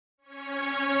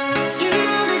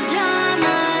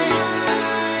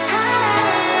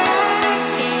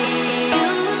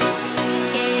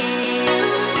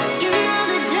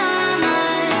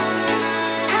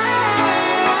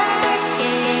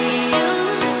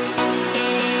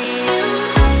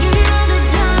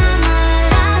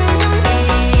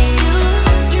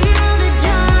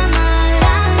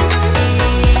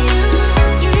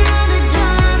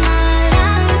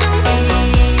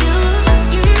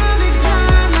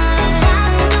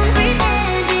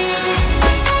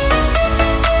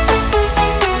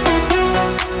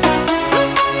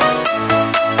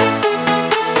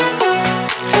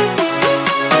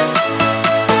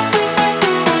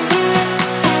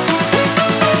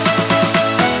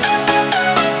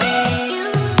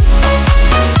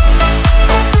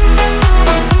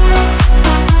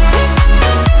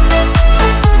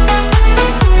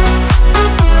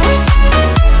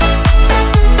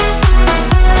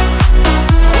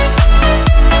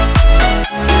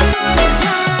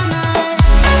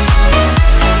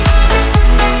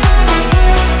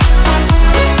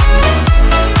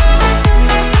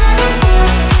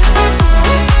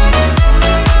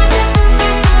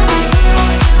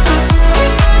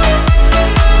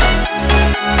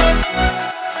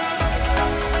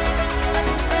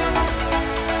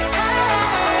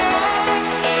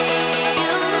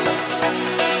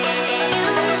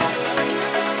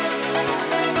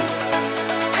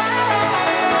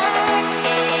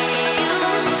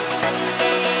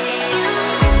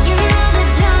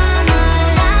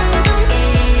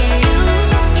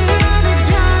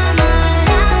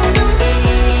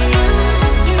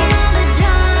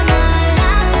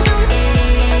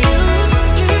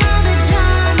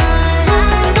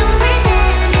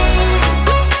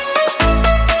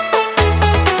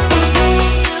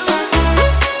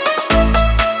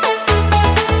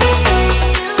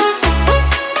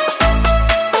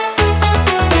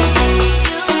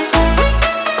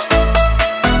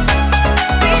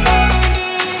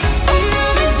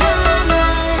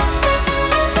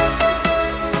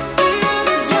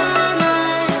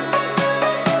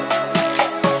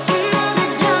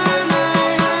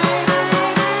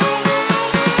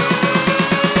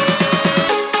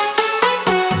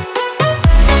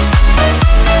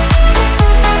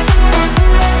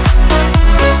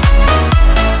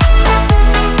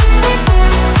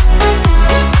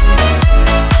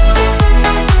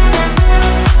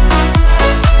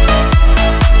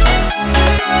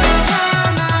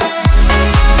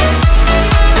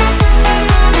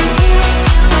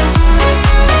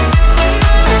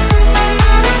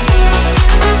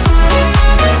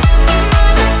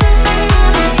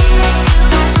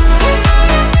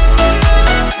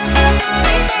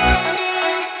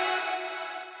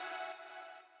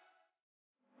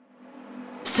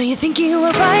So you think you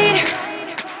were right?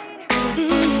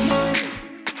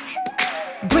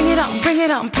 Bring it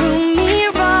on, prove me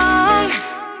wrong.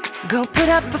 Go put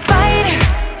up a fight.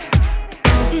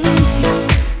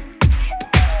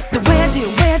 The way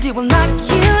I do will knock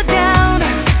you down.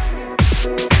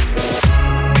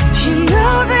 You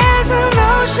know there's an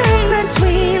ocean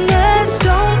between us.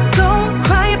 Don't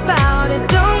cry about it.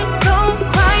 Don't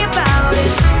cry about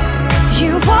it.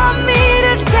 You want me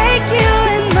to take you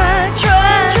in my trust.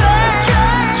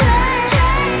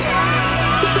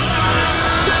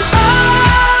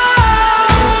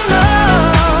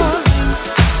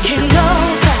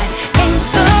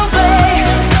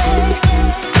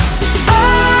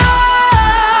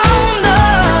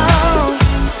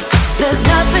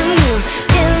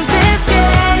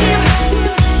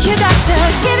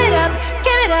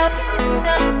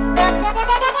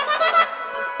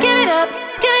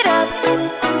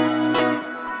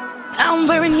 I'm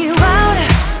wearing you out.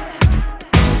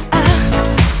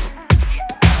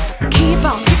 Keep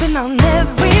on keeping on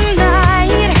every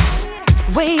night.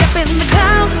 Way up in the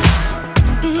clouds.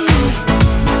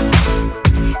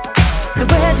 The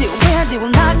way I do will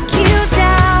knock you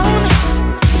down.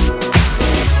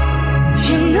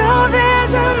 You know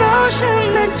there's an ocean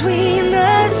between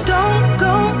us. Don't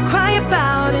go cry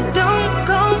about it. Don't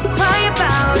go cry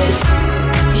about it.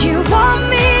 You want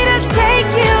me to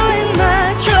take you in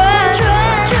my trust.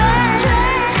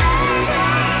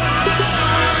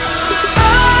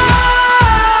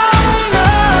 Oh no,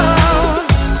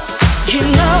 you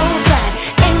know that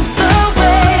ain't the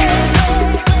way.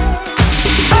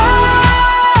 Oh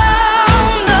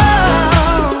no,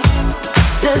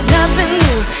 there's nothing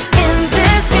new in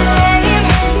this game.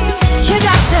 You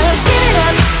got to give it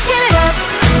up, give it up.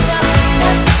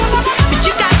 But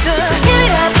you got to give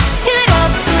it up, give it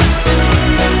up.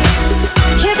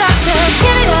 You got to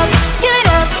give it up, give it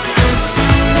up.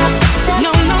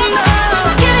 No, no, no,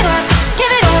 give it up,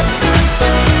 give it up.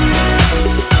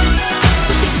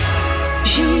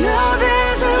 You know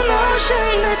there's an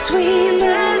ocean between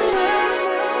us.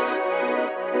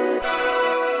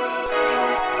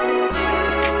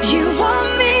 You want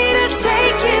me to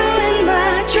take you in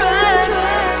my trust.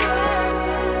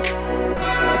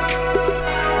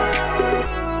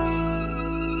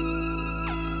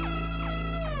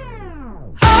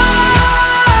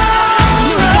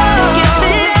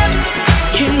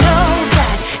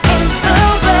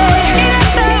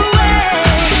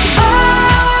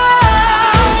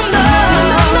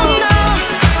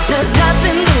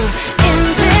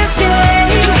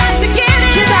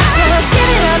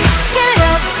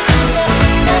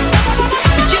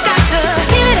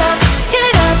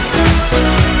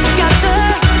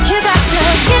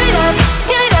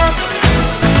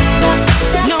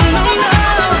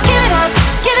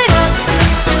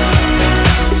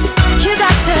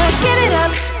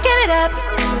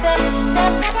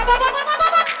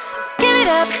 Give it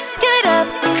up, give it up.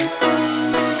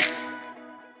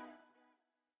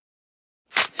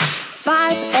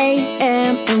 5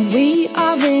 a.m. and we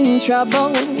are in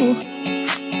trouble,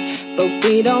 but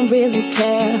we don't really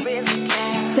care.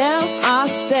 Tell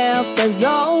ourselves there's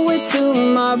always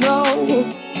tomorrow,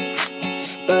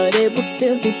 but it will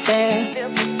still be there.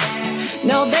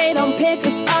 No, they don't pick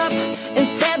us up,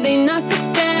 instead they knock us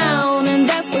down. And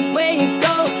that's the way it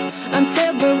goes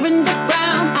until we're in the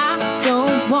ground. I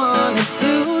don't wanna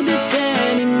do this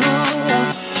anymore.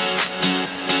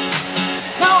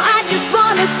 No, I just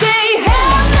wanna say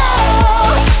hello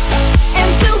and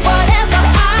do whatever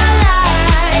I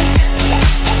like.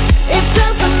 It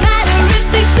doesn't matter if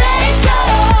they say so,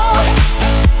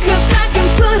 'cause I can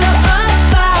put up a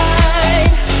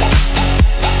fight.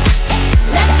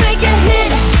 Let's make a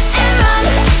hit and run,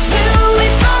 do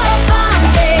it for fun.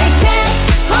 They can't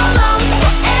hold on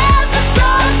forever, so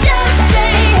just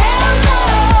say hello.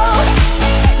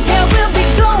 Yeah, we'll be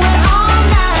going all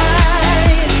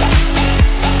night.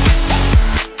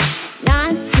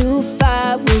 9 to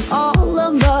 5 with all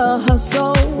of the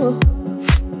hustle.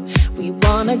 We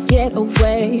wanna get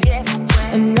away.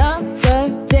 Another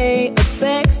day of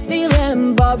beg, steal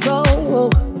and borrow,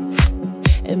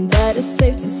 and that is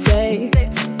safe to say.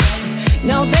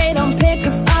 No, they don't pick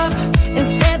us up,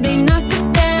 instead they knock us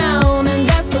down. And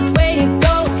that's the way it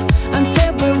goes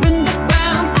until we're in the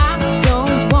ground. I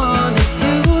don't wanna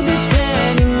do this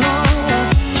anymore.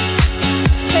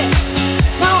 Hey.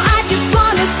 No, I just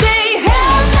wanna say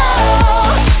hello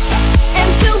and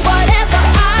do whatever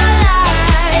I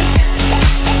like.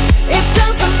 It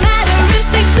doesn't matter if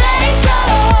they say so,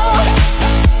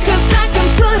 'cause I can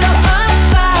put up a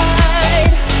fight.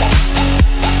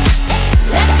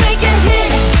 Let's make a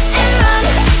hit and run,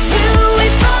 do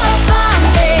it for fun.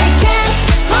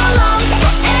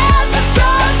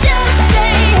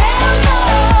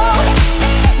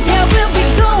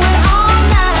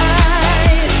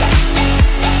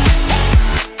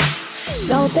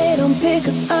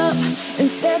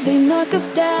 us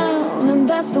down, and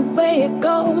that's the way it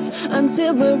goes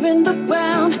until we're in the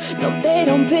ground. No, they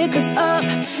don't pick us up,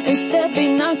 instead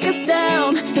they knock us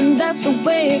down, and that's the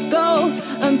way it goes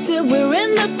until we're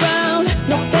in the ground.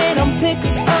 No, they don't pick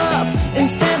us up,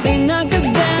 instead they knock us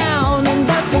down, and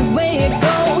that's the way it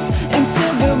goes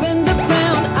until we're in the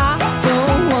ground. I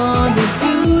don't wanna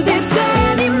do this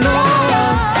anymore.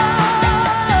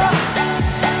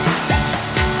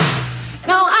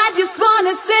 No, I just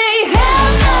wanna say hell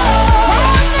no,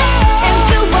 and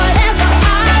do whatever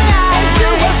I like, do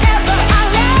whatever I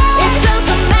like. It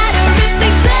doesn't matter if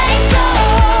they say so,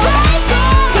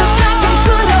 'cause I can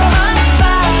put up a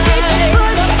fight,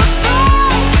 put up a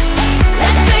fight.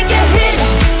 Let's make a hit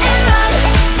and run.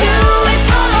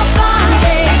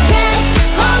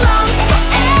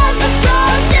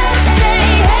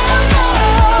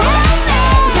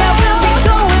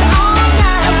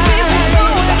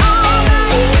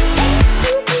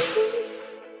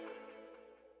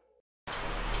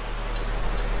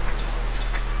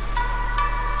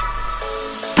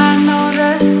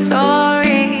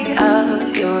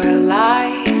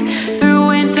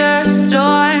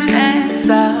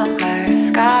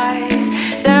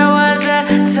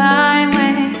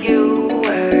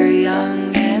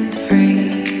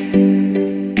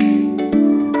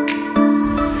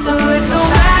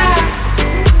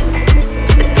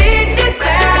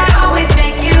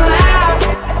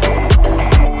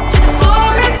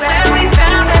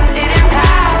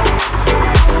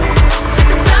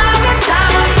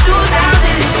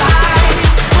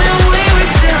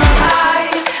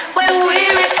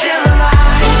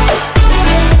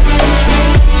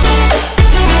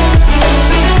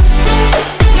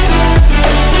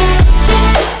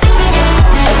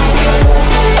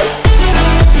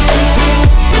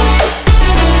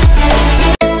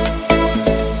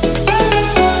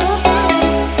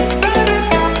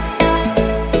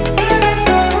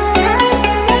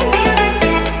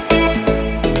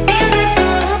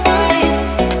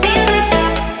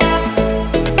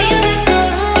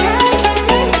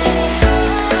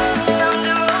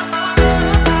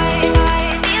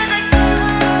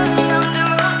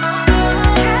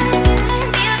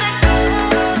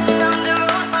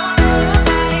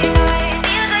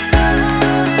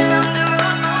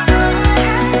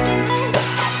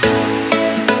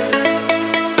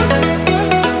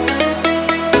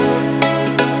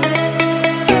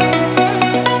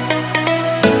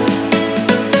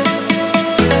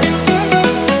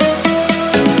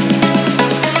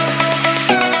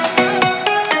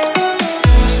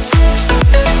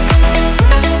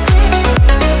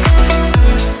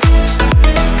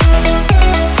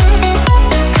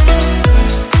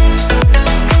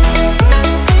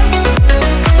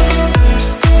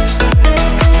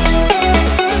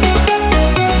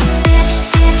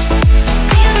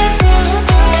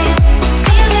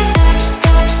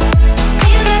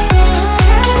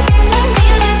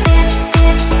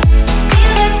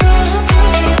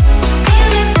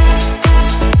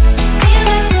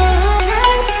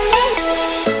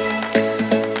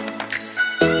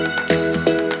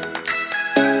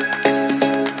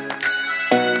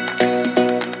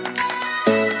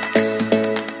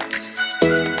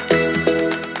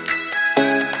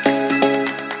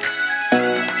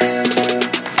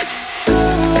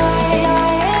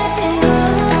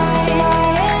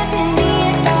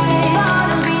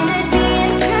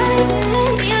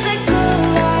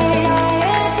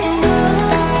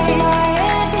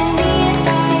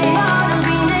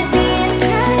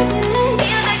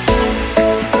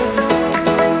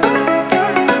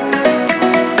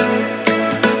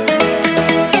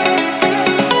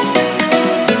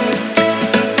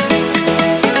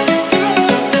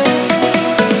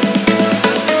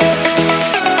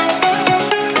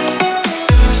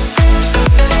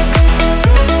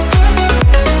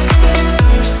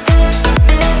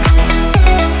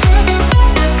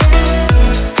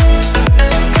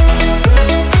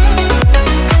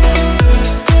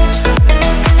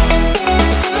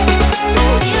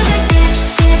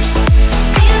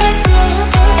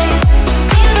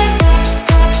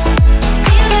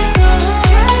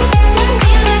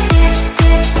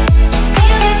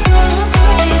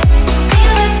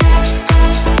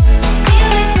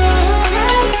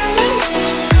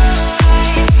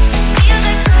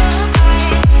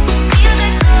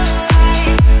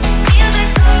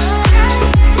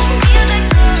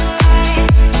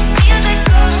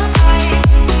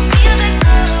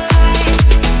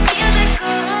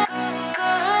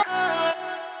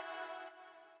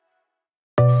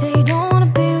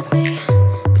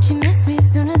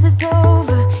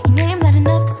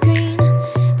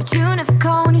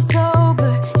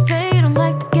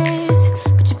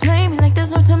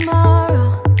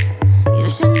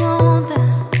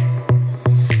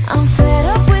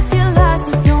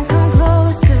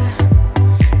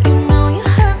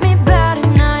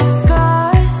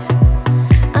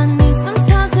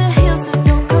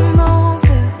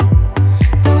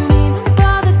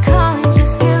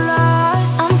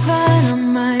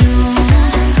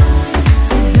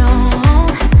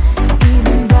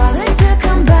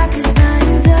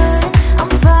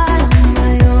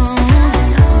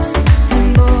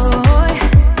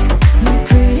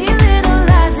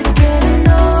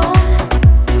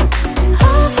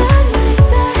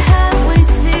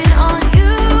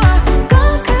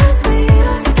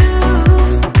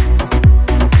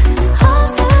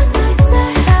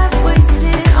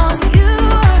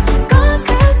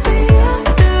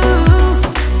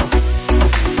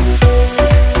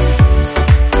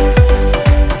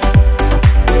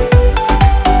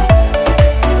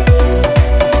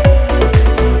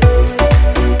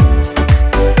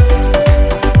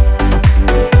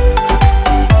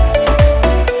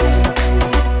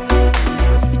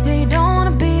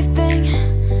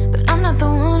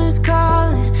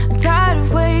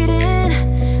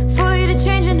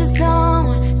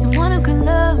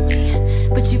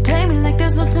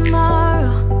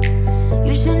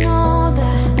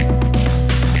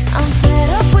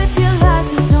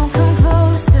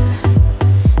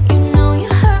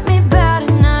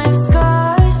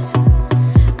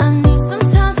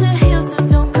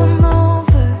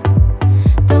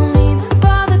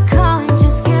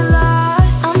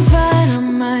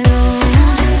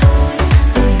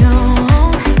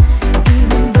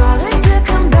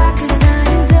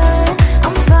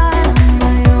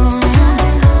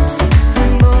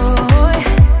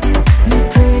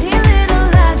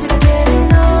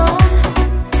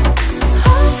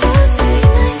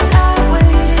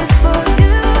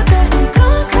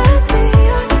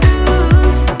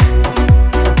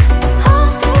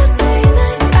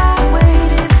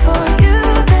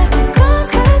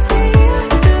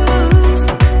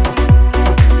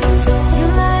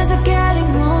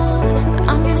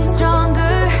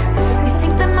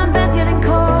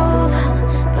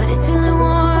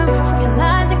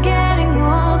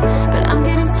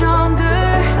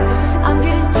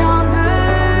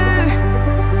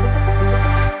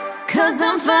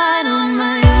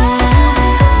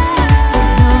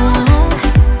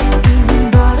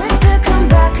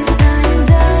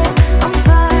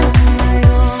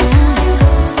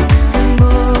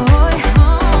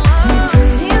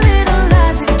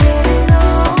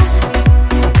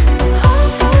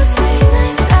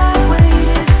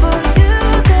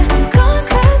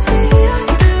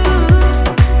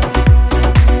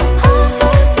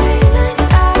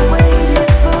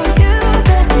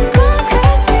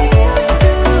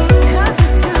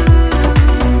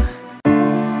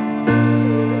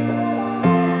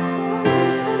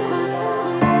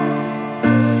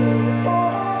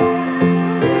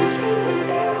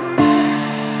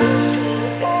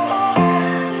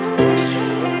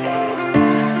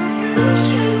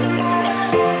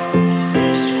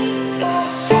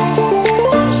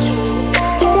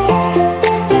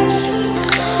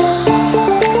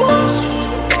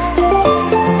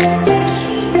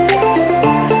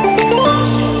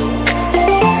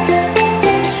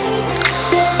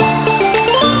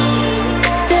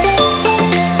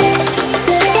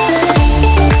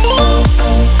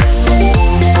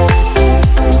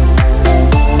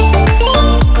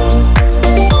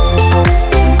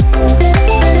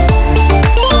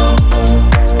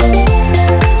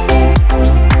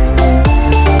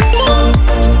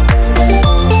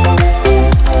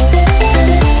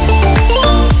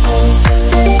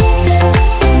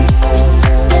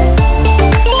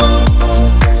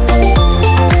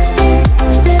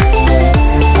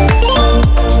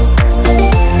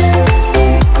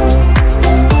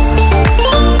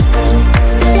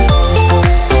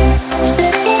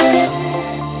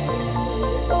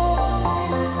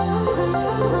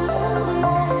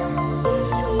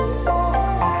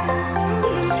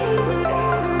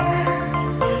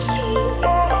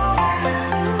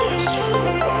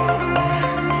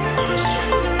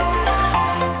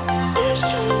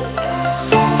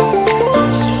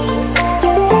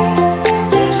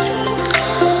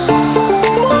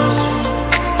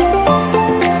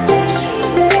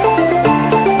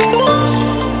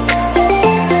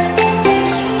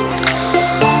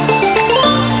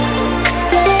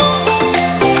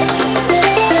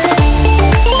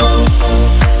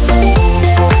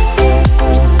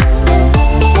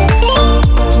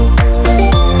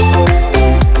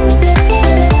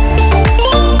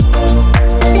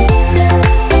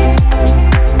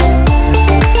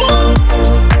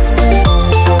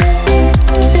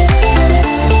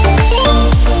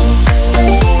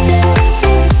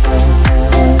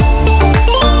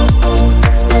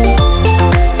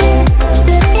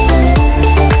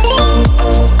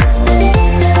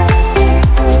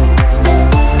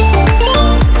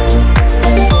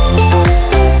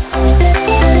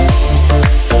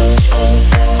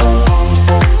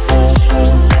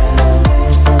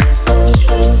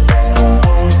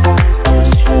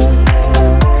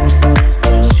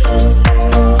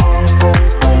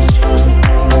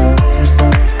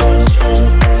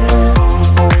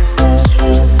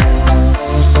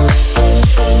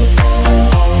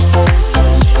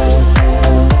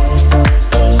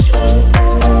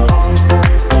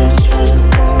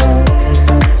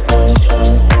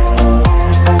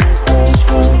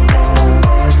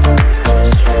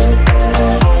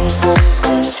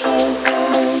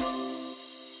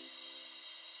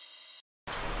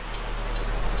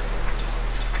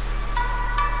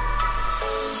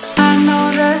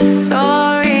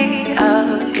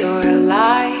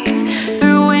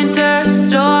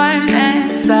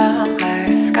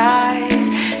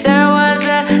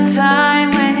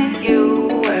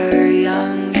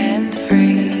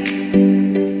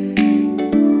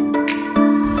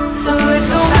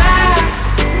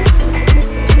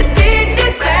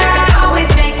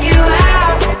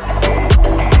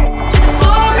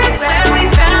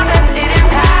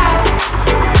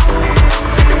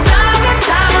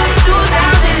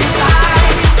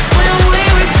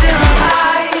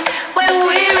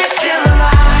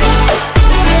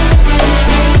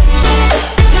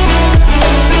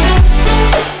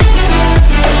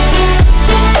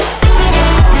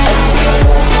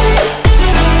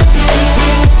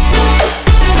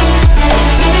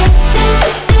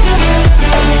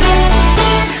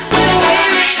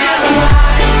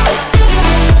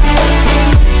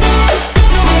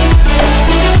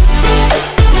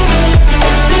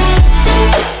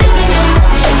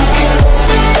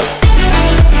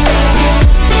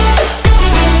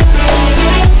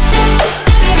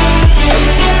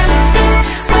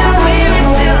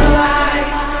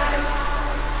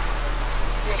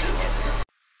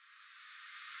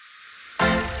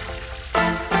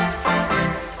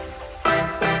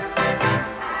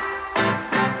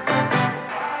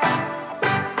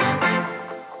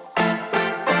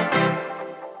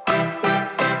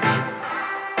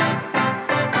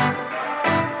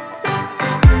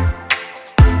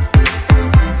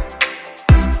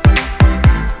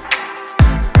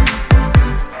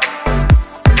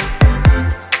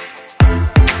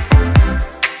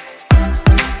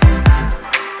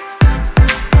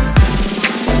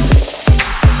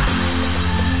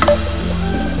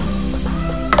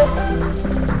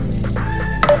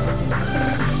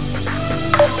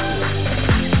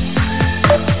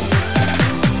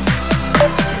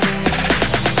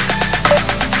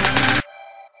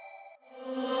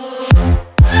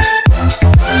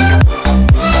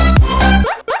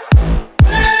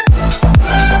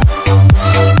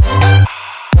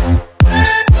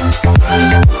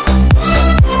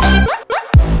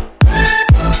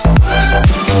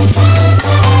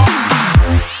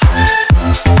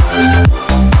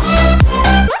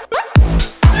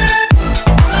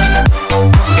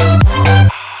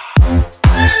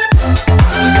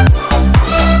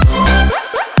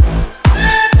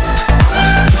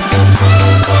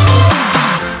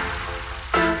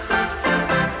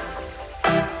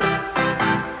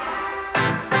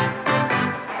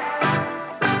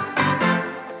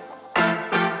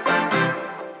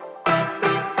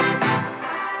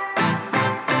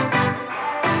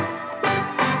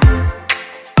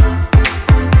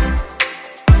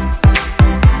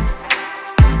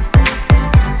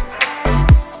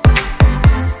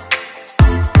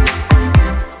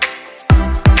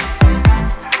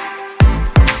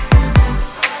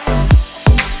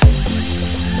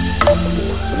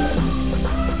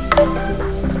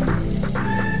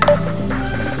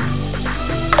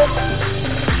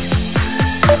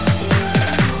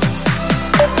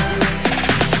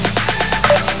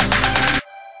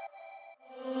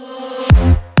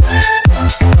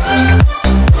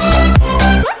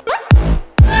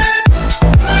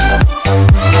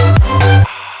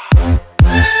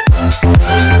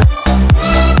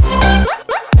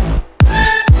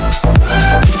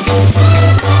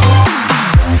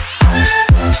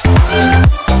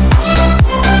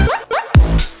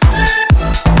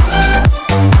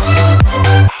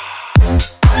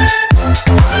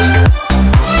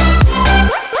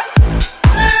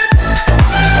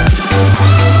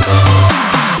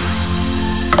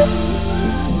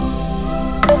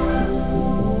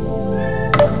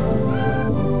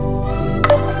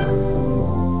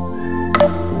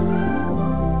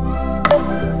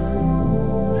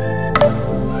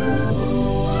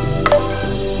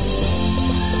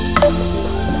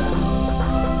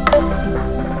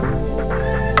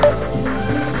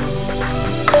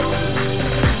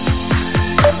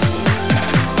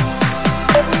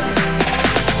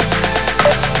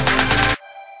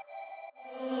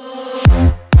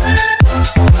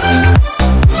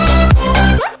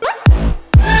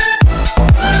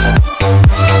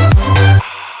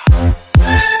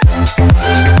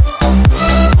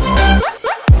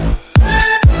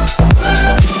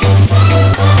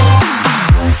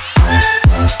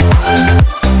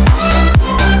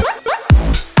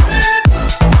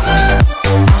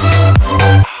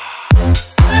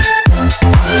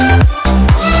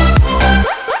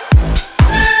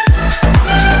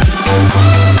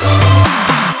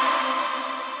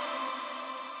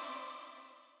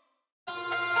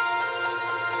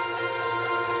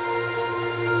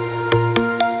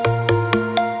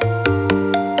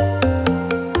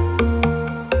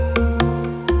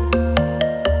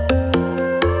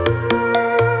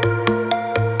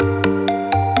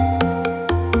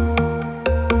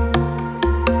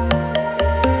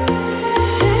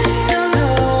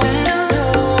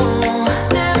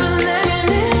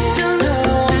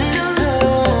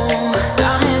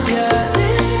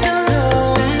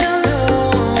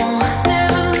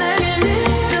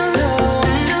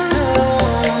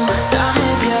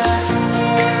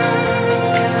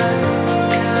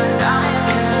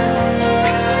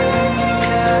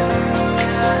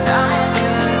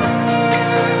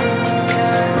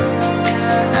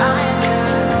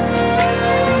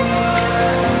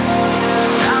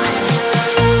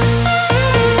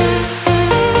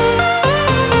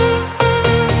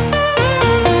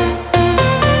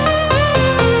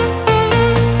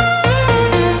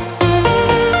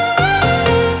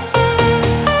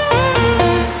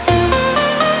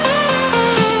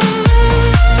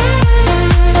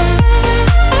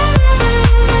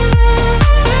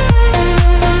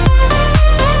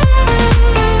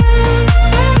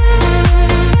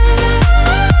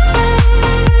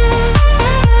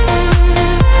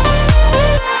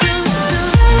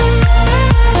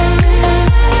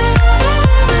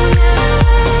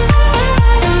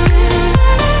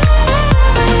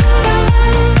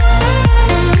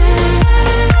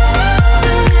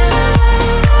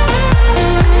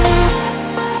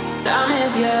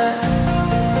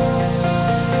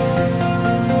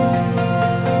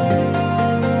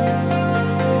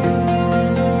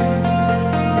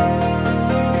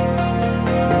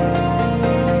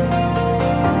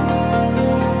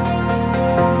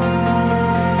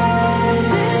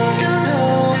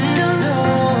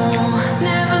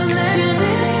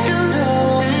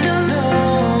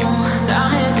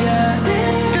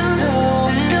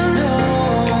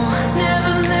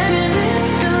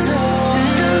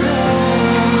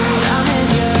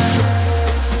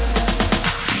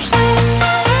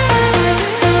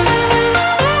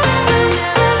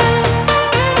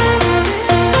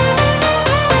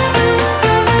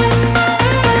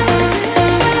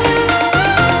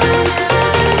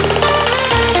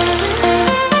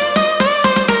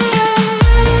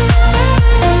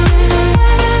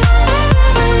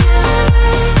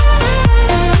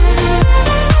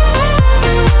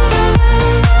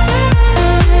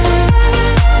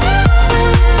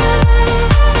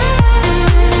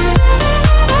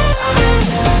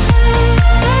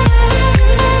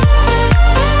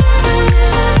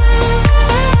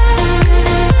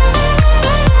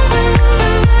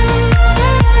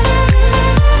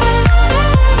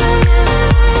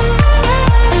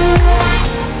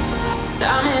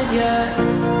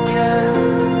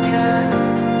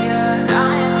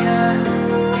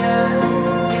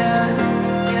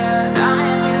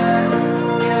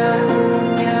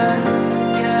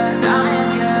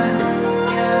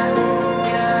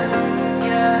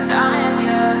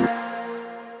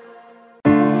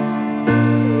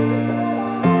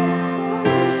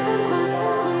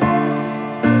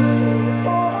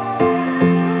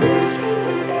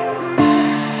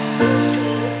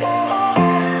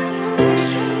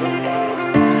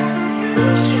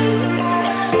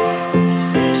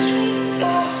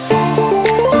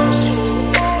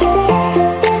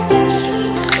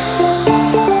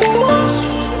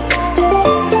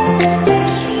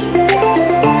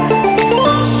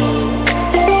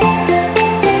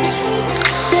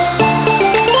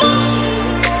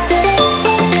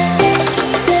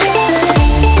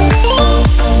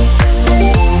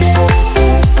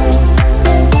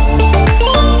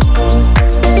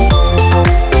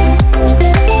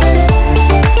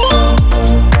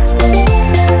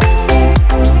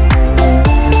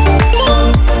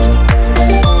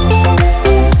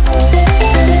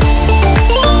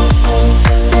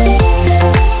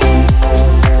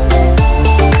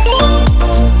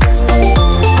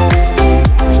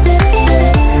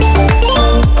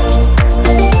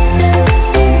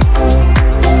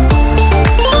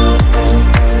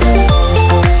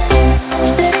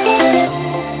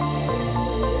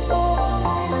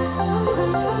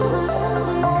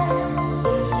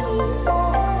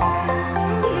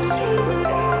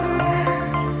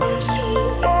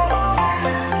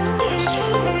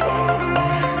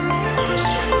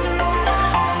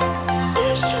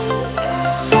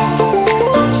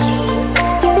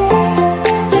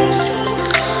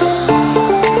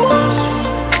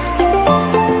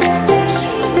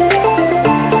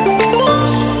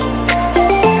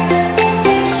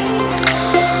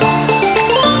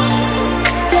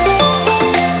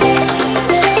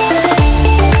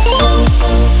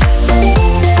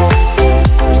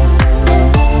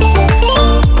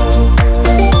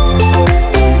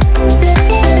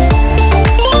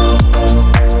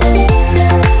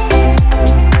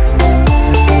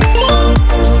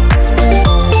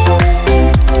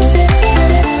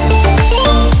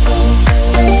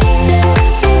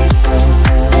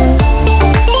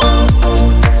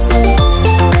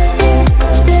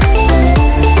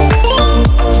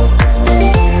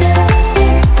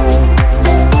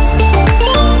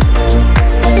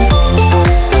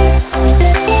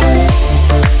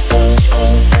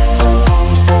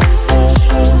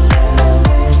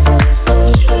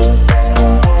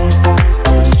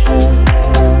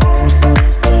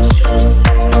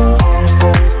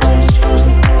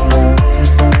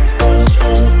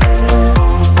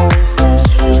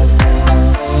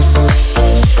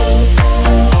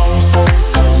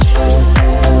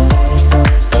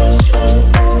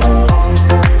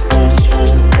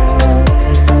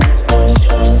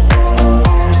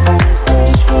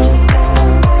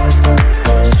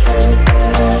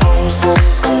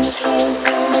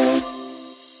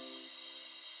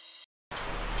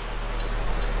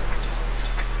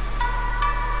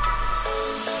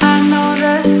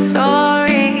 the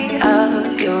story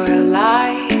of your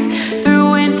life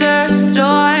through winter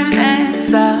storms and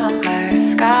summer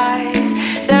skies.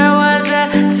 There was a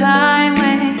time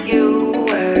when you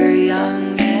were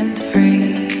young and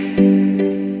free.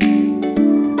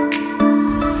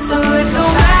 So let's go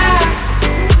back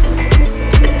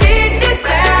to the beaches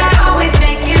where I'd always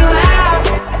make you laugh,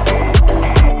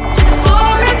 to the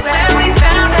forest where we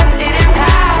found a hidden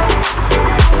path,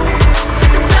 to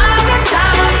the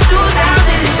summertime of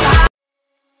 2005.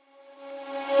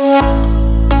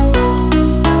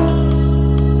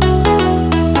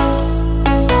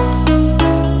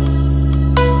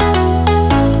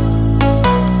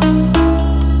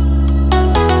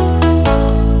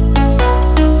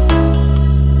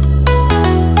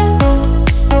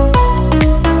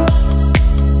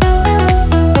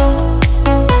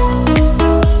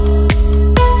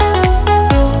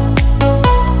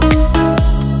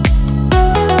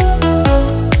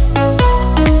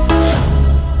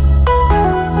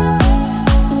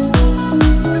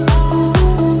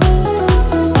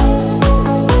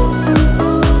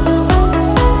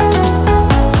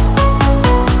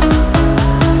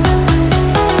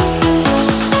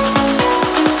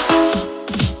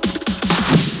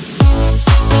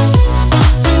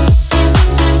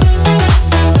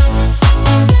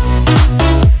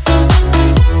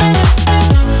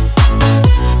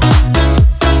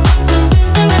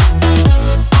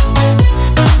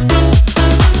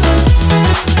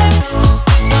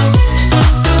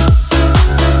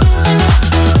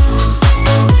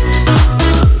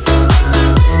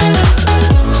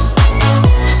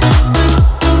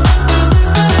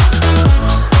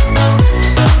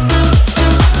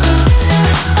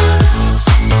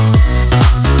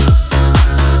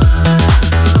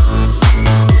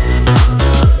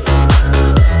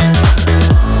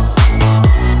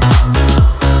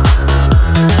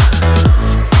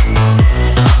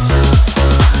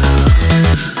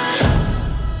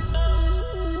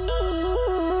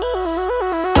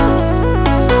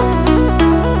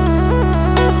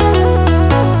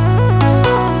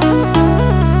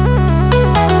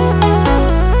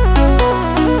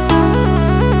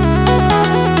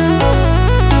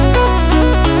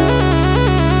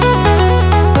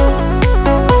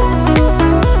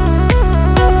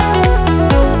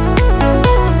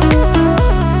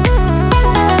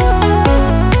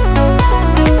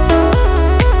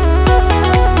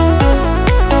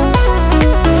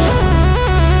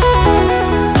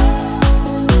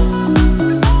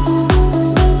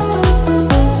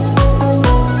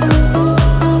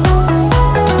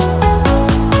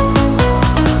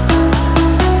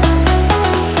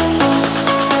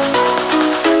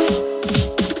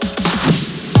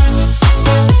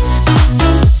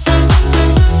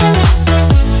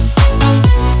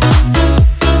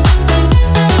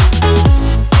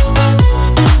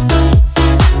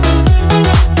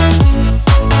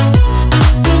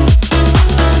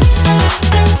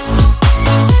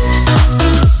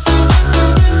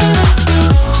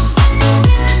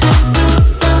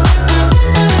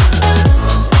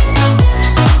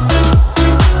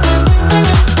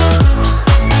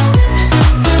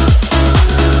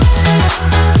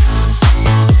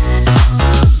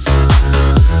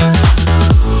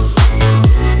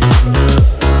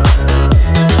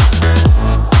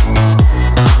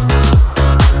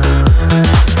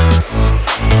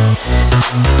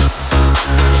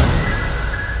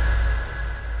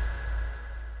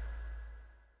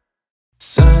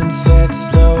 Sunset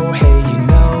slow, hey, you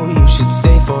know you should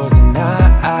stay for the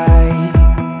night.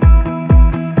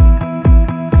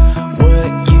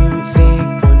 What you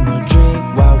think? One more drink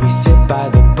while we sit by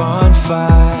the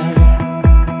bonfire.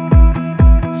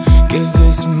 'Cause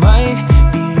this might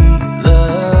be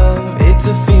love. It's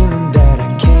a feeling that I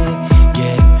can't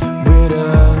get rid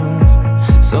of.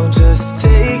 So just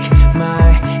take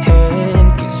my hand,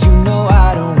 'cause you know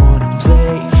I don't wanna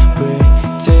play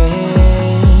pretend.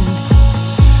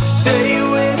 Stay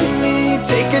with me,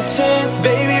 take a chance,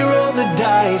 baby, roll the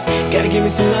dice. Gotta give me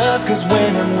some love, 'cause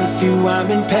when I'm with you, I'm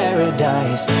in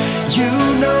paradise. You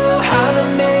know how to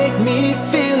make me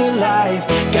feel alive.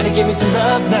 Gotta give me some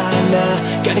love, nah, nah.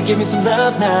 Gotta give me some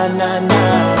love, nah, nah,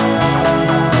 nah.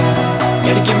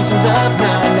 Gotta give me some love,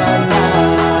 nah, nah, nah.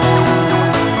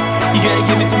 You gotta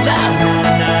give me some love, nah,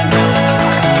 nah, nah.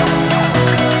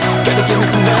 Gotta give me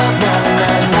some love, nah,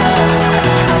 nah, nah.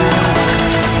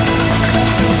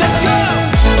 Let's go!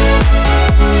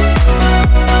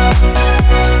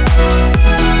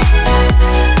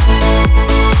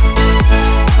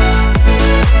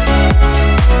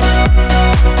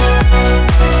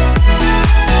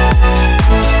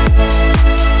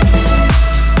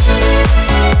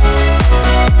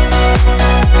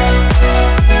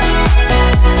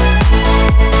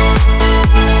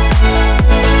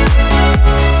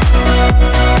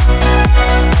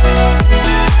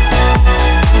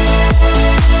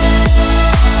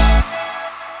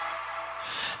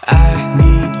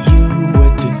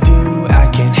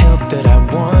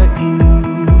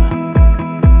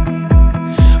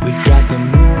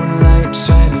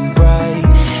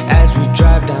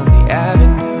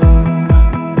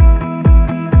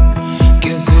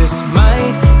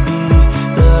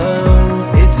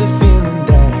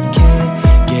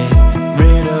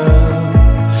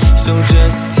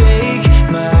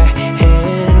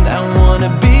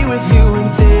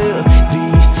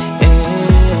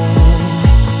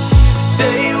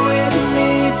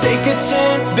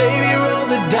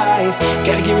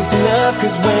 me some love,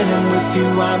 cause when I'm with you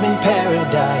I'm in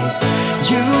paradise.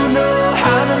 You know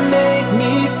how to make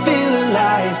me feel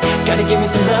alive. Gotta give me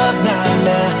some love, nah,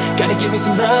 nah. Gotta give me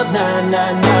some love, nah,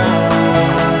 nah,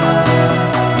 nah.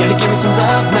 Gotta give me some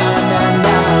love, nah, nah,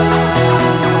 nah.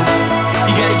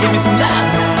 You gotta give me some love,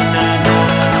 nah, nah, nah.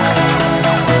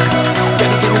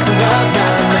 Gotta give me some love,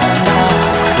 nah, nah, nah.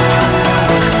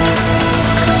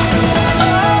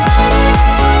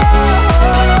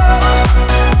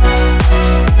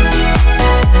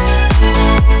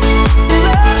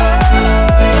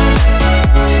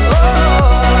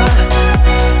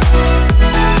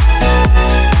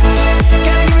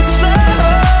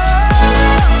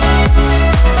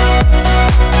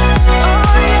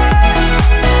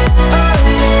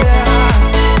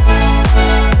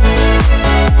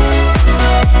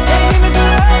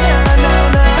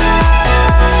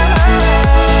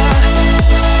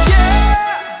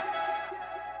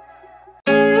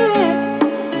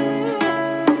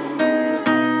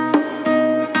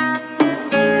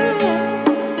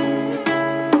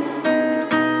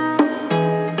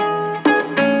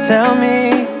 Tell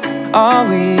me, are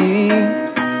we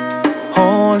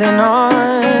holding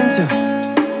on to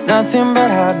nothing but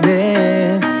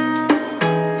habits?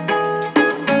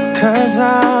 Cause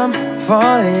I'm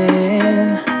falling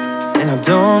and I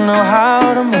don't know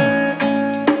how to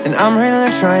move, and I'm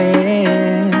really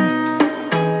trying.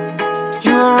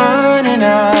 You're running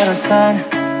out of sight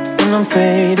and I'm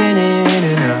fading in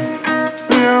and out.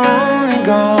 We're only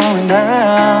going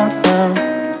down.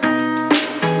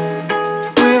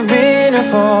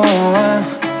 For a while,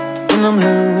 and I'm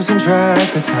losing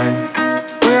track of time.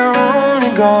 We're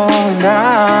only going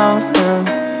down.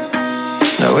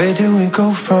 Now where do we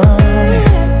go from here?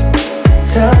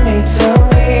 Tell me,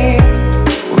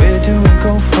 where do we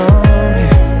go from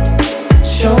here?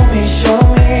 Show me, show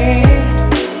me.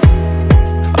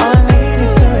 All I need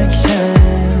is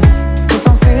directions, cause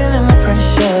I'm feeling the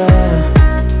pressure.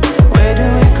 Where do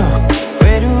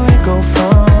we go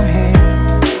from here?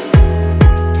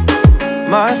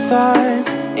 My thoughts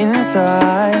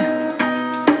inside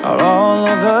are all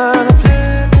over the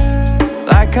place,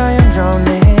 like I am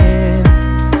drowning.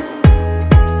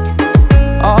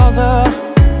 All the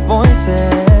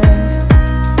voices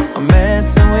are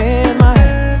messing with my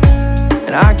head,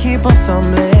 and I keep on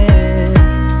stumbling.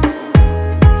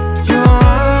 You're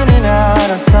running out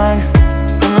of sight,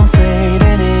 and I'm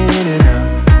fading in and out.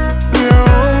 We're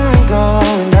only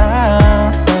going down.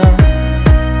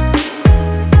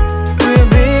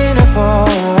 For a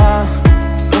while,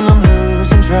 and I'm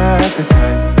losing track of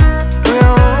time.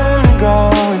 We're only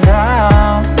going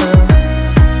down.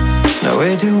 Now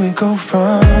where do we go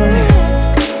from here?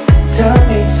 Tell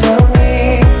me,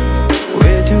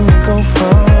 where do we go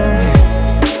from here?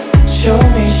 Show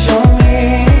me, show me.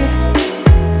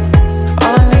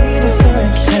 All I need is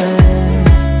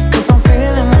directions, cause I'm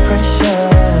feeling the pressure.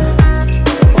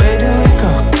 Where do we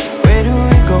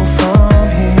go from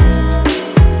here?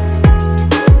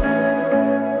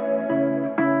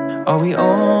 Are we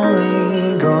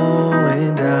only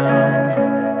going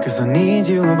down? Cause I need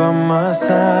you by my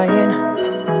side.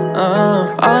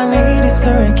 All I need is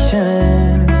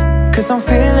directions, cause I'm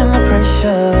feeling the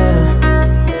pressure.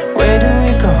 Where do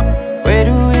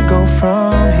we go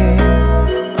from here?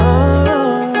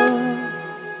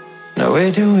 Now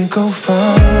where do we go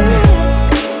from here?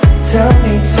 Tell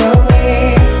me,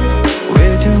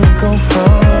 where do we go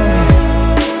from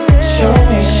here? Show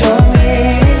me, show me.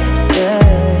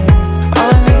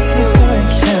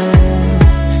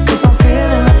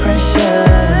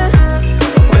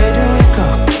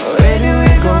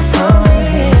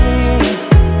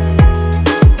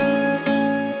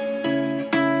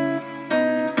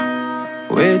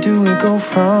 Where do we go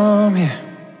from here?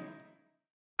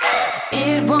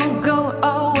 It won't go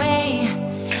away.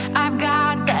 I've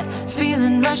got that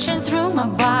feeling rushing through my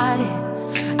body.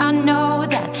 I know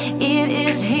that it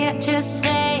is here to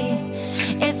stay.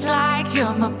 It's like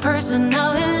you're my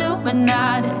personal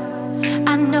Illuminati.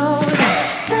 I know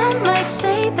that some might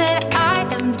say that I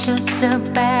am just a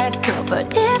bad girl,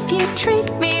 but if you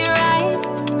treat me right,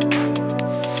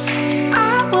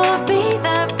 I will be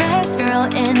the best girl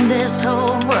in this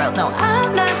whole world. No,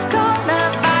 I'm not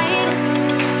gonna bite.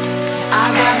 I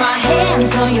got my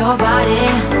hands on your body,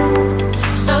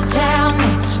 so tell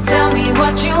me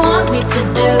what you want me to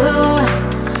do.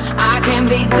 I can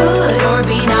be good or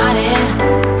be naughty,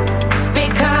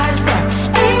 because there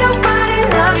ain't nobody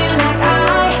love you like I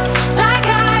do, like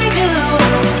I do,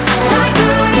 like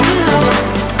I do,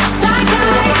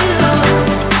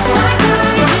 like I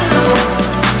do,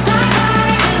 like I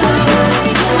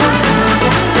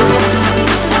do, like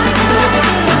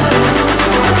I do,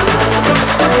 like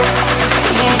I do.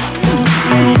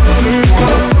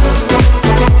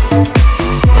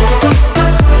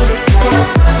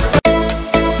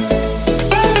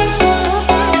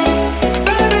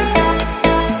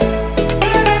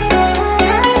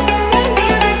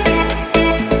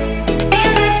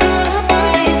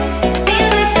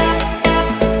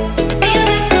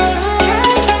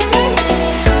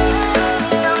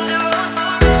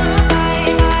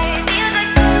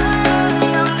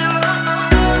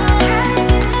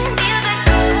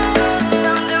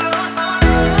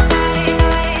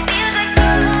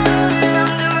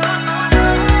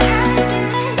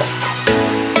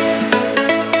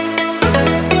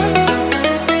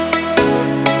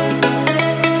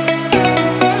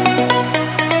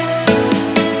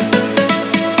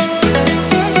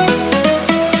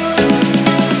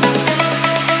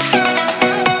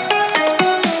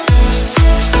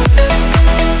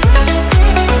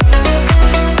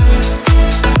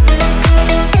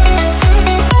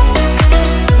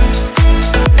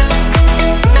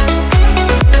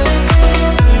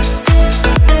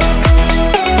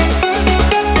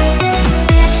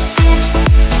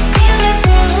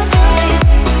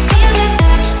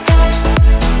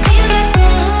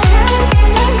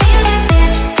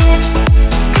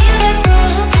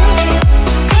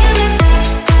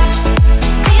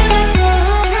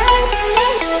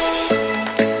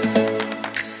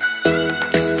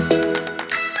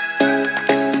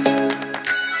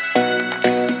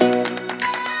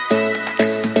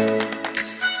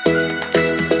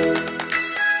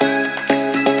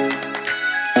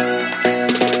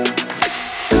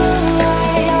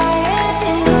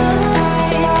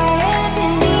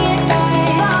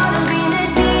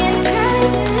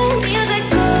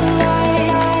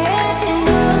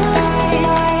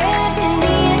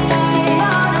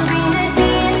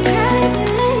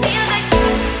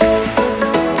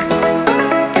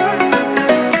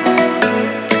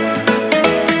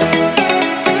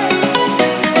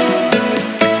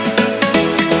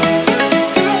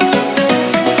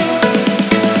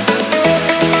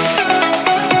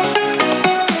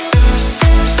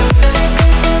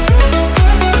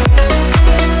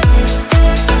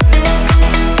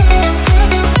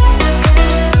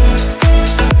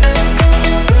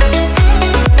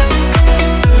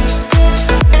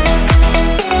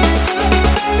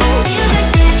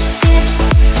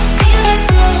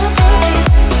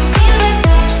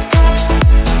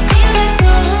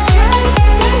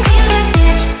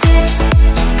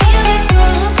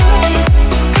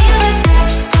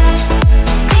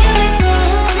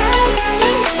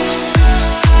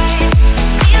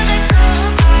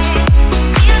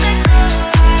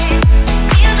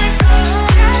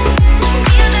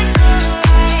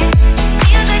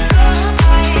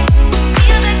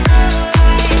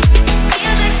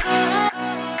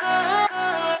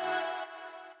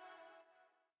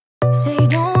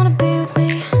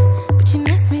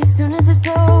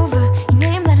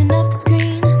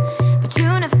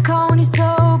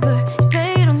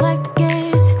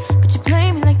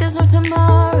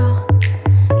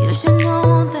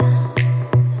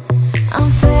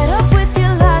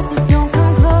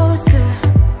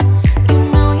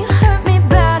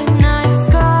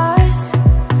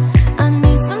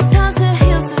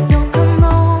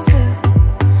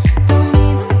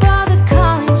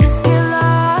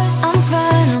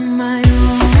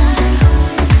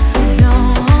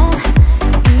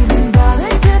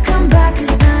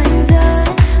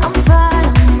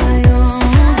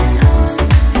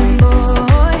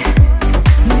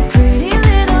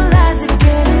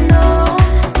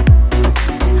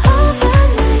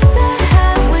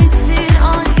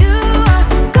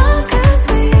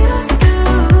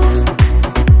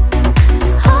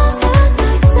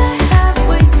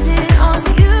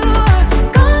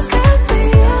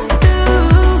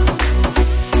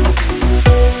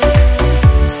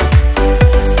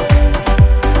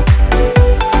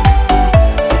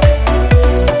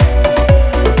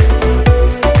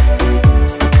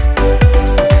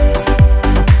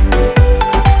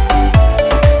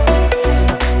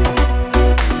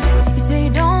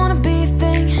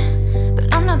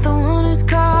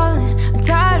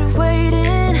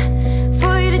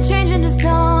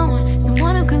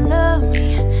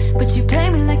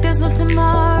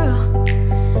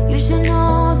 should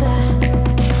know that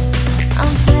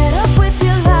I'm fed up with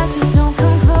your lies, so don't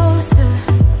come closer.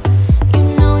 You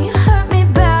know you hurt me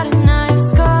bad and I have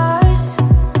scars.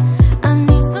 I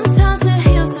need some time to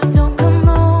heal, so don't come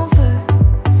over.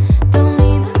 Don't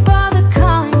even bother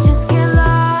calling, just get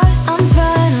lost. I'm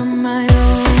fine on my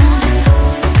own,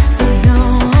 so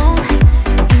don't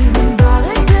even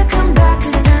bother to come back,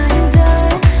 'cause I am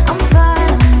done. I'm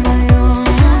fine on my own.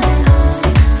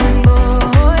 And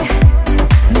boy,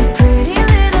 your pretty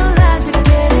little lies are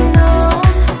getting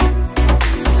old.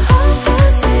 All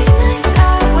those late nights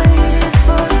I waited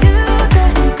for you,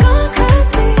 they're gone 'cause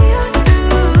we are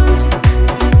through.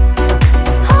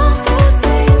 All those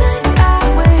late nights I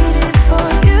waited for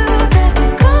you, they're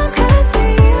gone 'cause we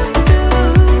are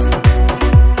through.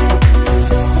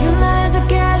 Your lies are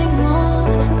getting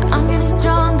old, but I'm getting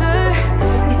stronger.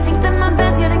 You think that my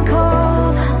bed's getting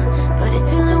cold, but it's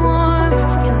feeling warm.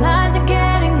 Your lies are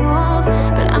getting old,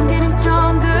 but I'm getting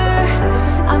stronger.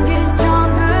 I'm getting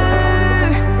stronger,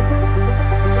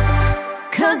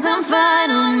 'cause I'm fine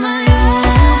on my own.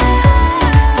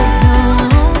 So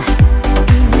don't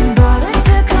even bother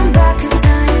to come back, 'cause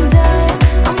I am done.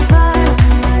 I'm fine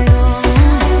on my own.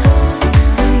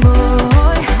 And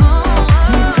boy,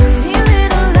 your pretty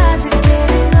little lies are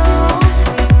getting old.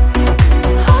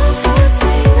 All those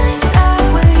late nights I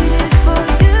waited for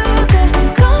you, they're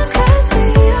gone 'cause we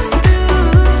are through.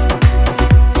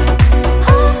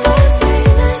 All those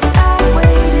late nights I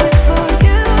waited for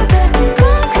you, they're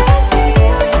gone 'cause we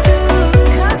are through.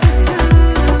 'Cause we're through.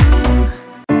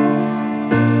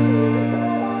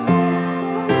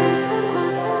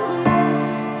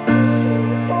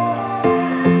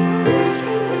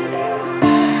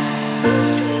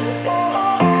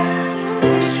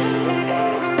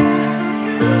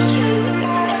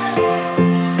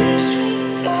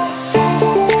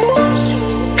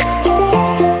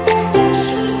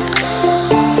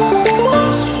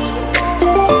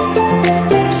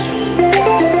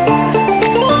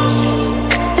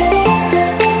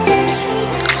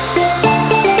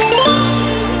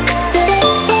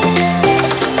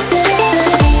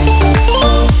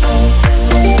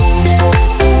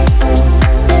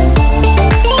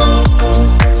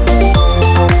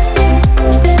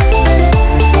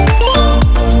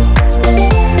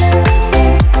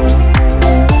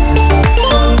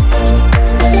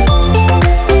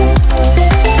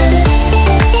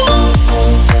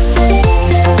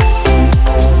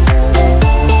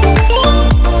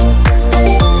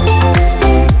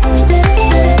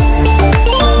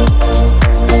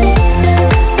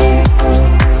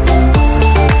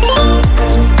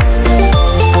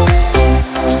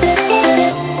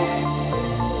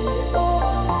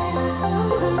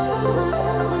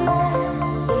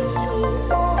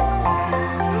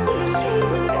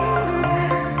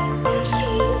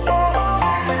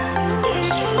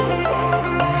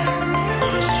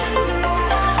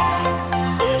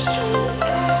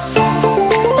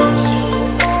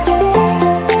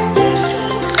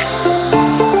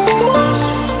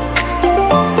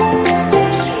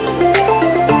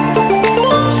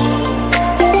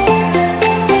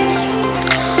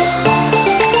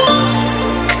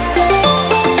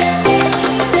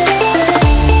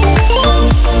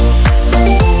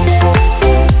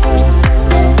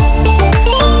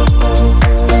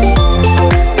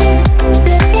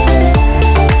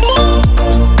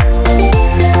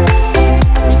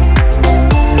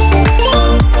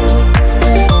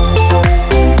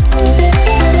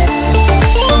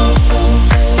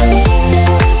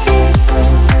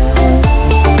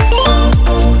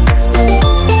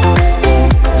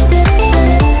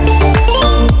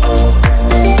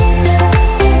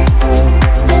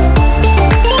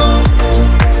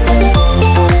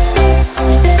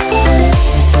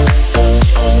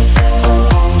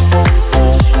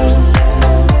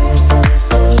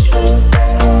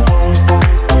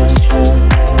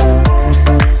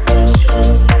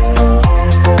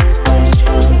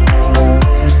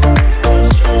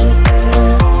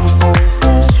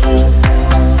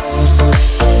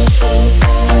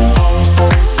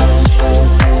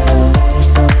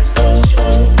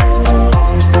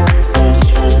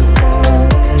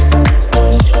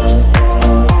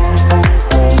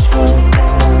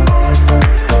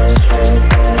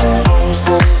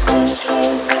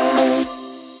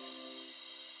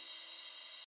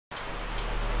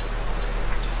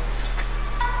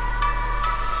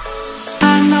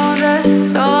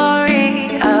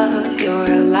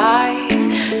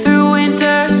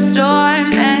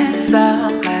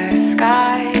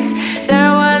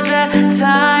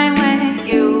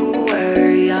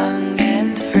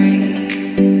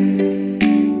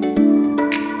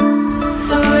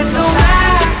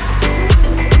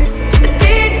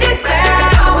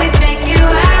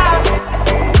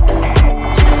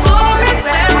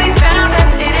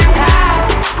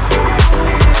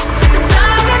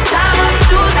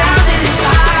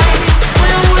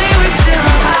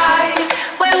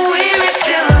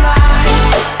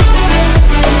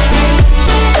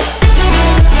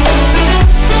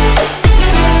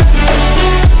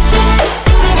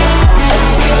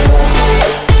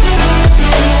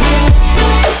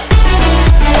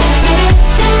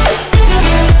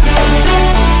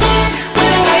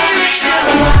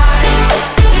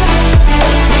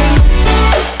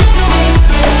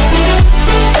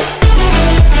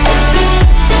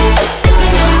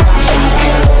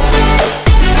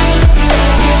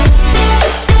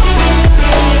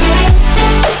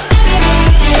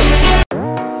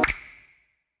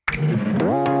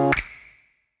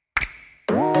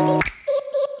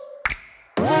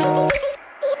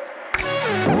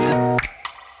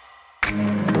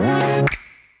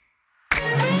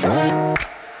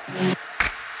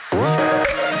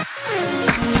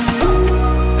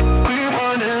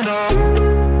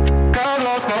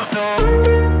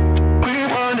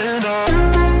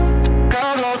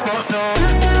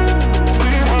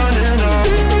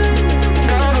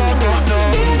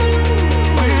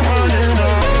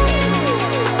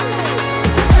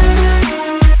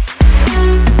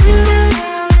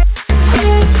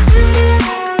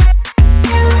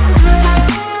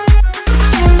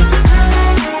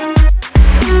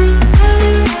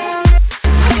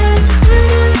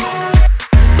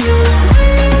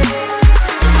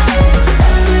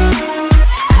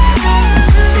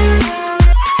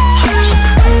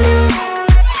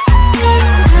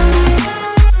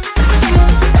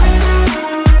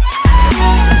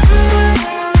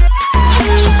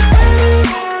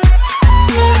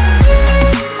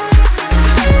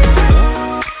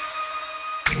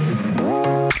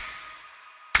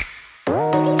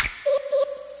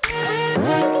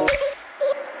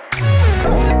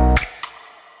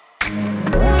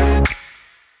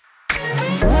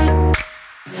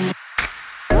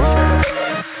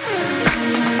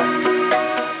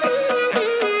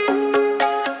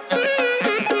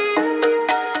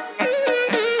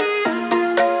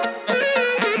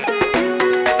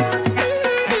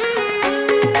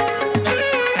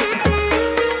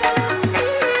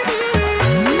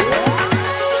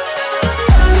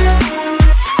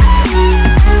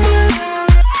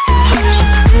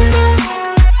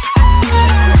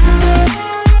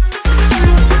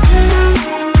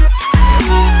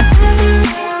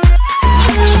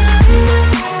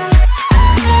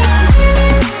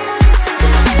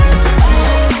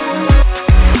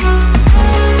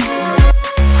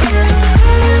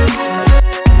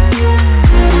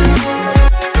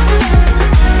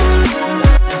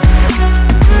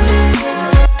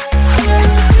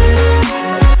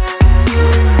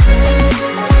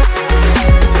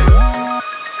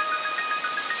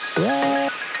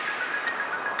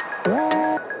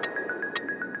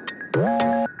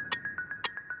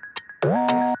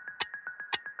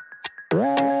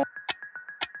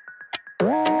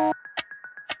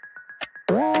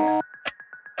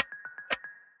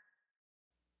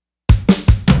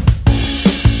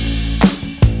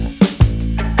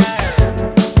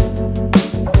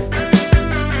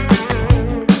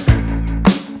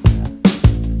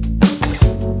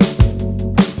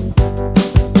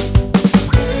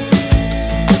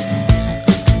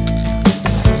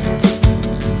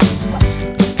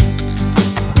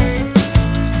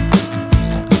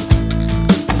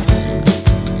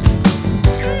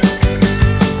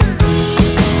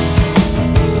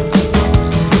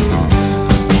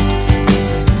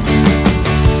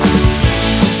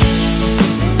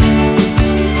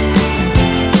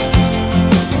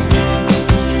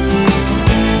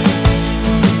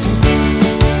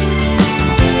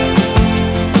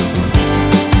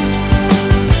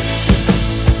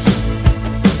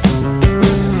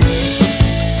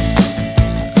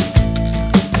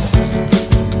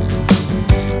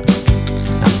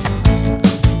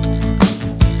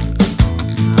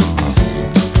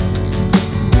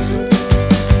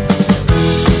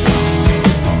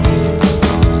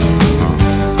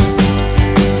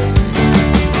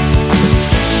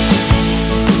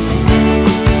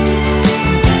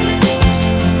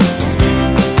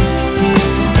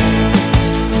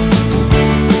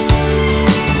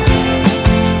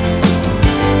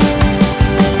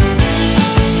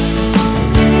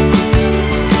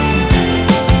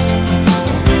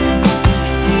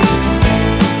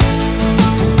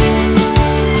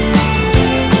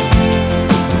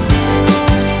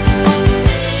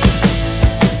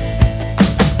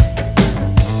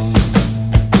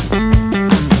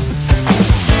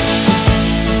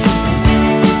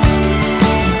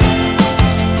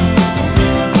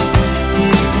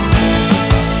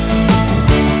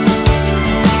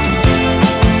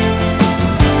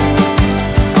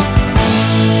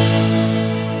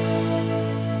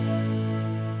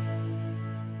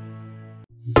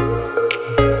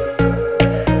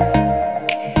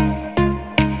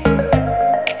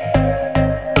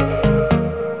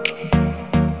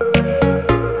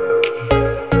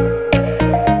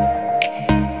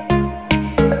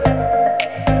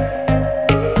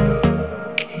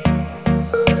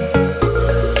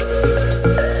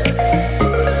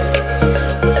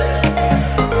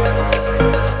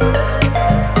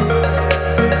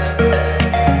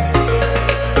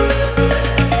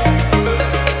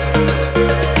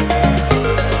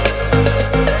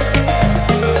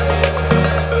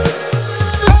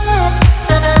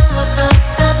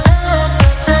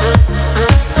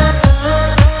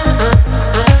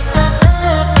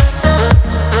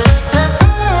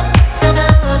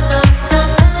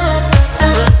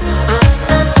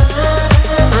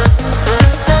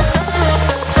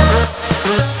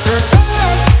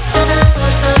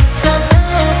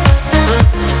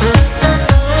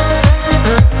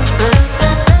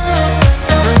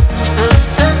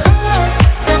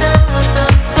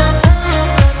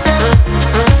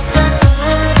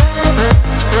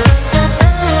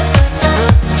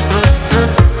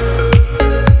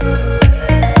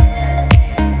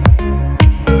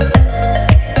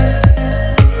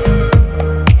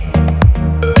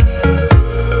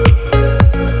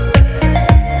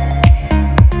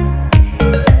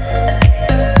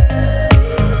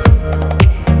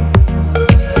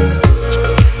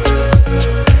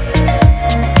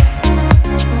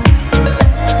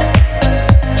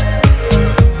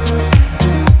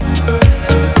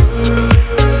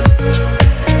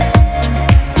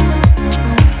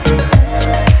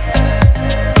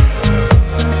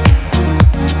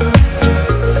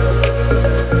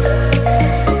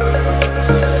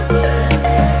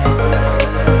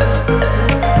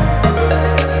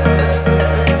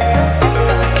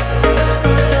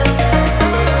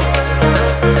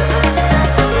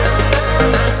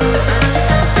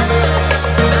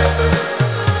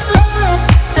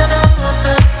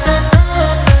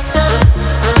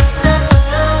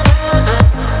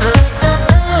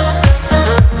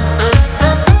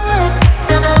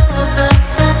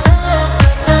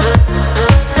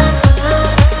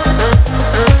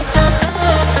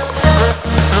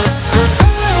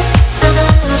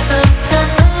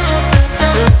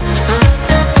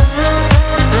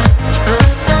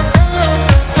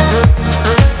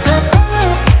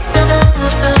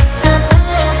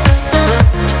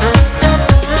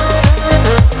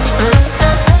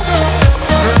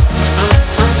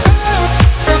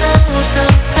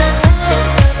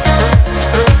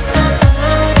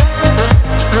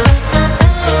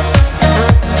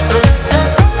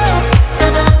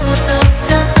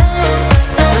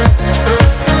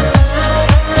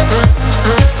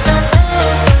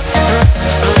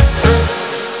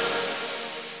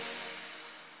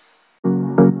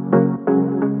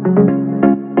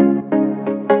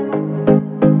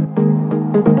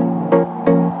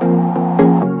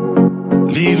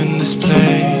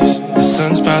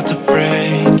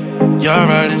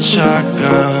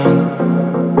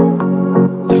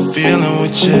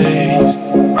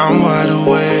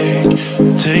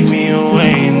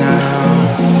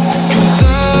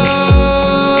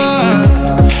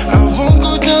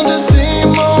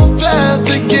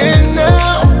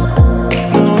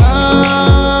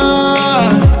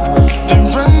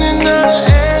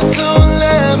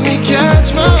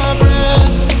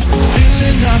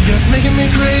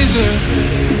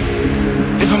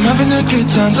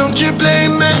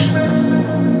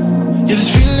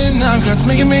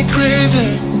 me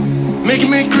crazy, making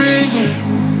me crazy.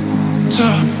 So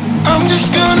I'm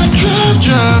just gonna drive,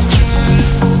 drive, drive.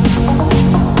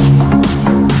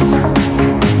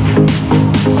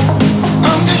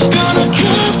 I'm just gonna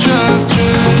drive, drive,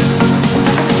 drive.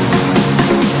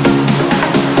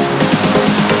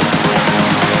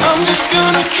 I'm just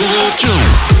gonna drive,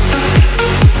 drive.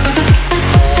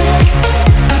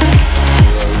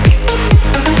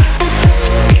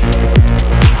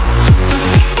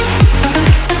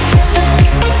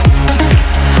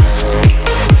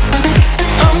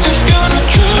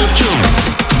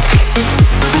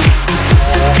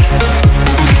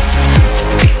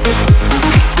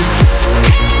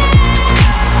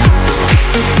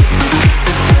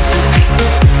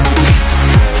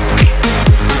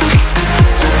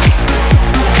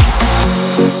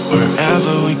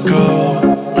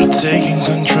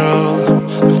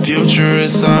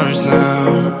 It's ours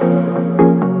now.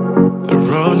 The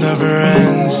road never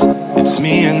ends. It's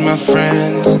me and my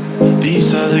friends.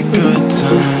 These are the good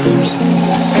times.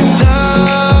 And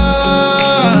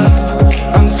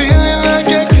I'm feeling like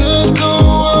I could go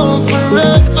on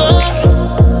forever.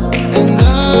 And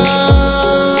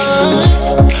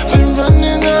I've been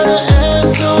running out of air,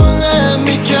 so let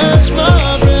me catch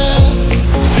my breath.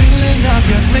 The feeling I've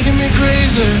got's making me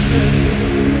crazy.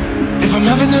 If I'm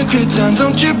having a good time,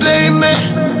 don't you blame me.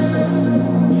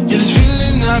 Yeah, this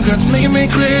feeling I've got's making me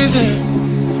crazy,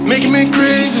 making me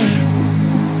crazy.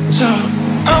 So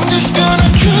I'm just gonna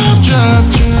drive, drive,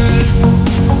 drive.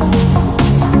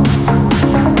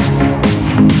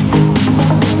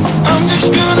 I'm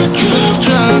just gonna drive,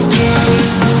 drive, drive.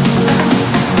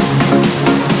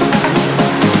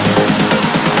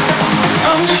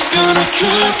 I'm just gonna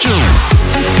drive, drive.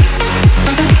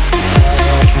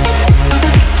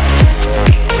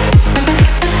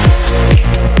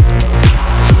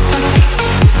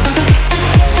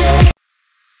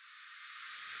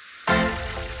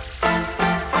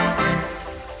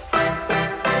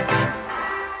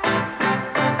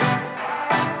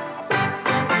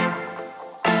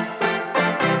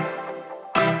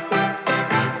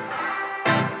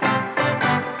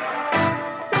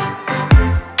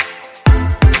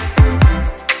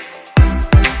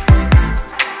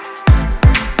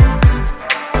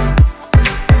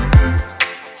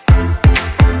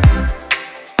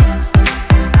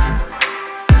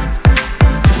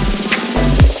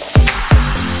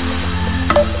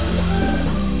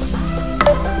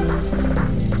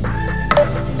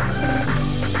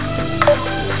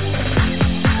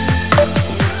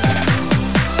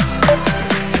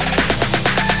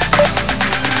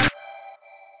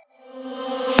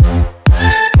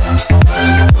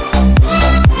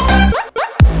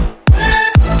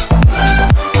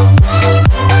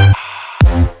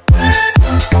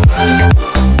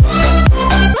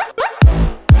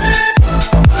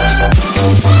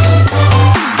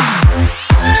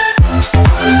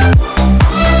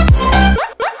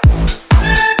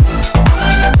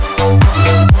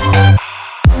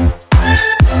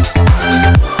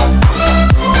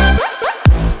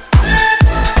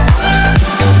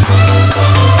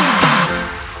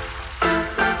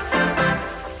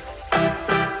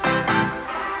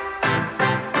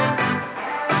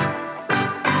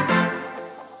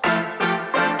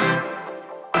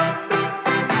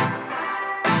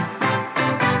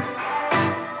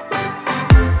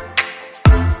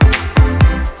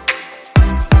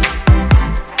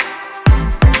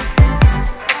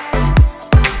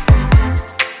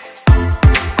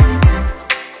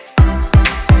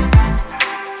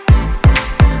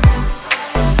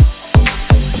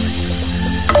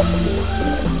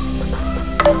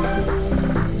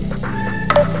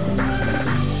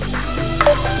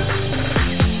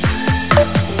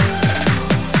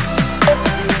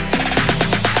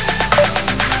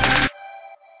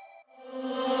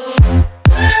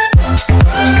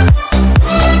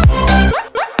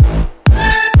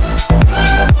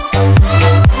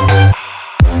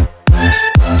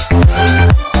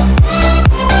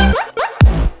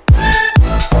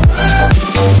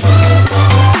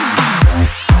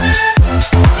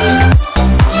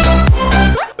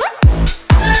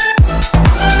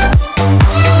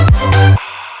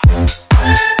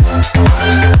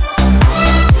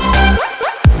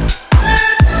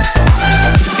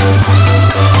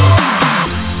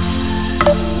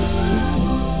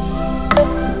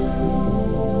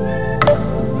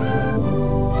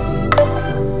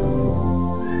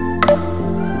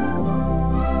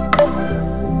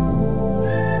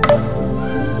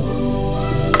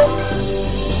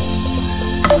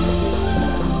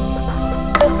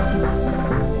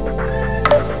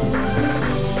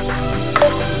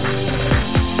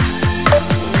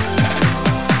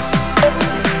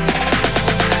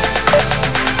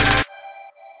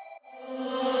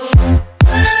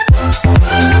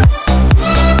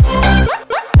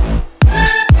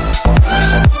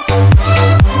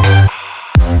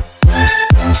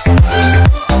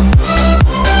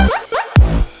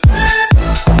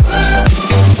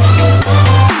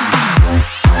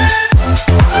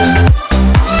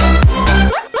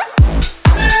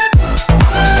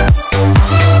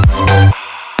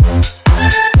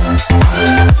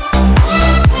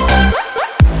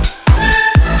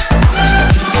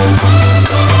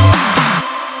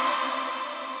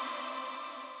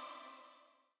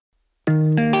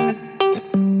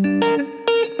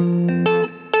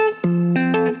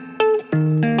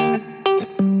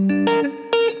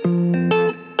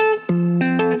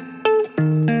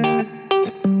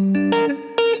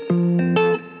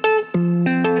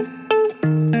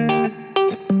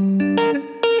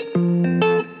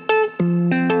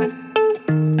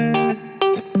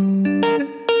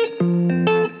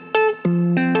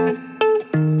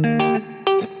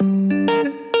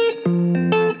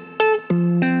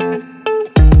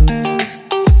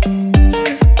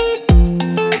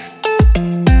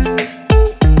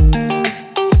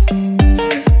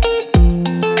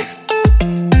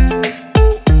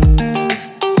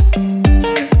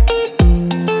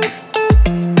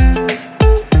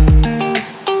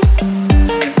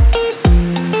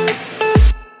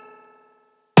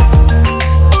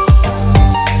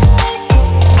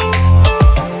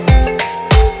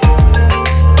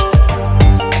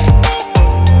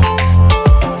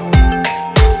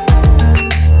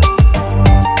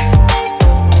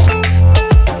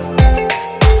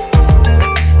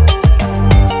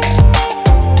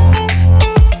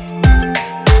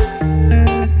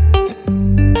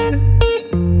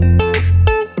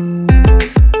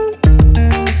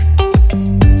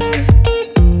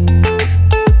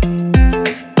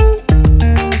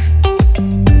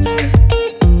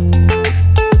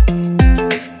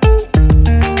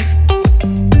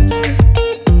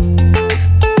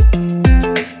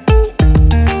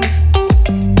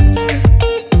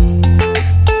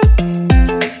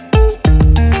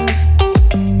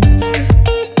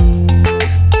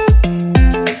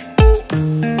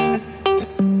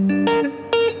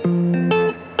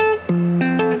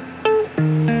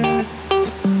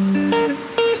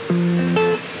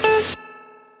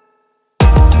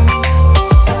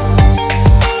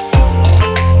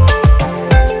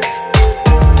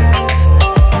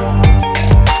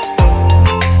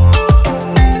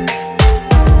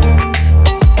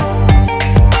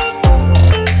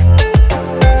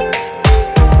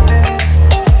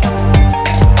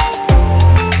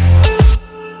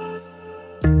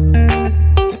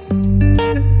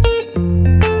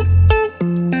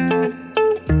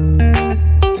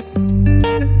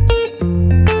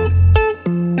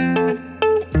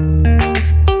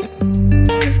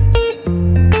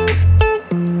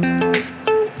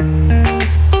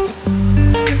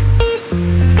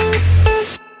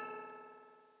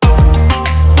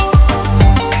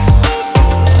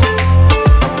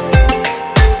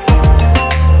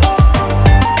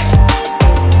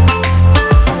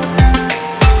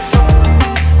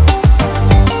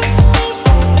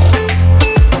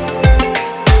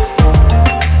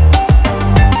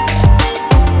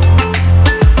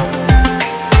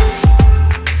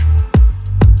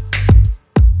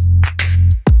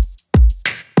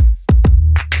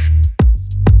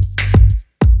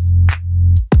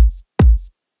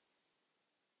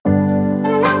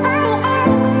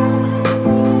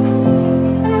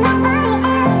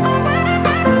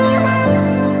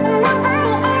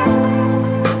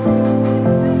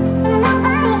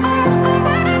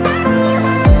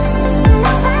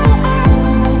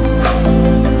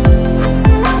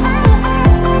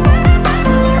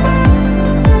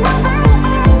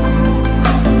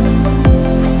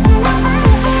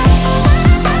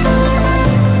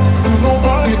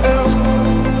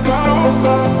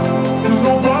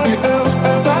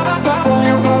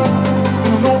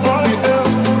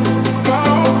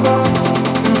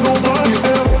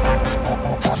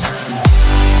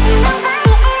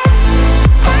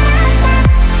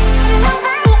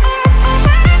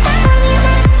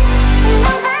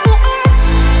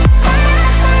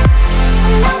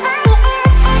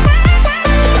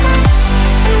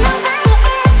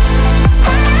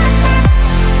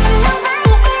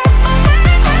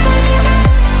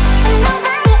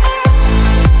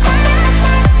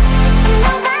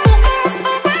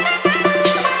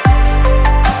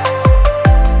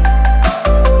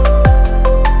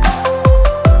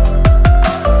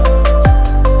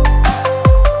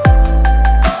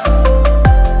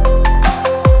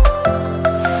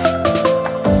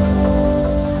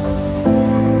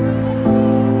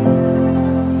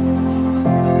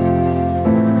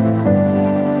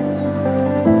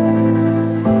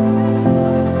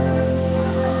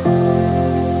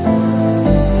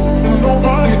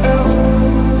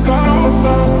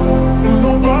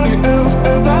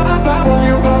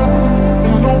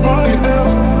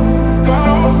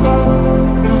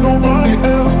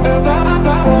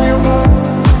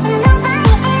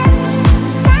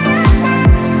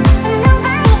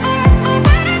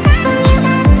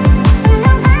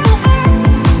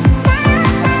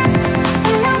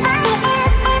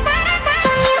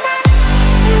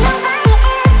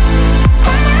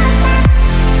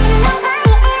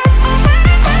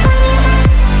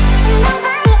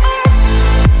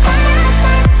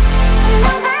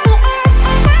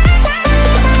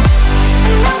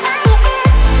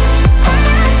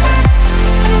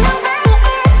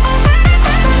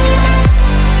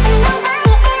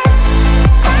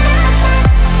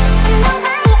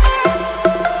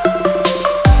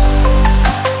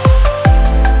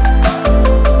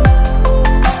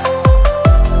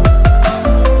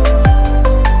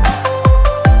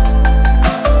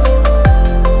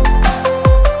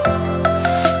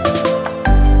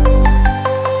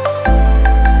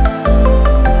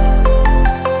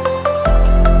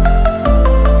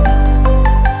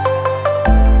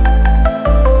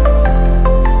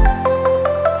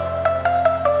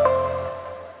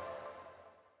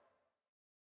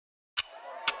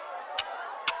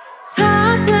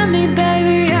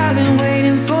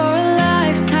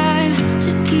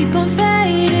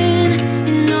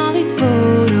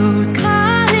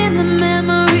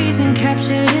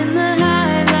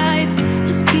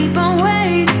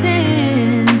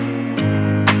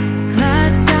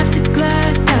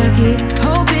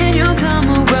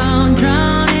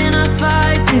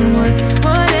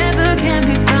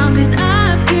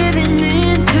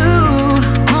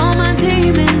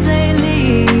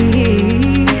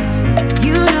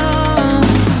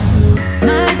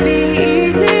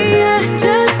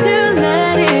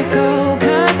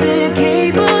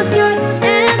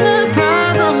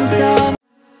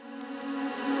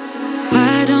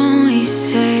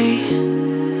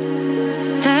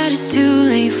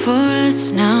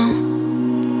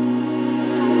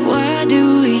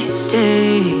 do we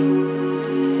stay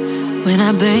when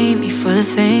I blame you for the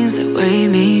things that weigh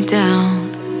me down?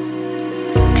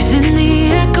 'Cause in the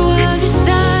echo of your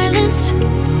silence,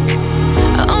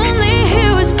 I only hear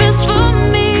what's best for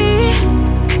me.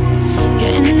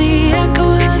 Yeah, in the echo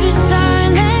of your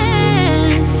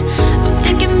silence, I'm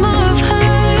thinking more of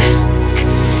her.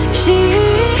 She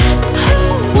who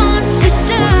wants to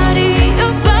study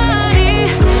your body,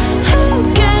 who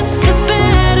gets the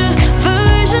better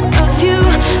version of you.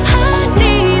 I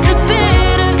need the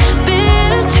bitter,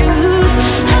 bitter truth.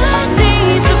 I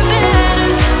need the better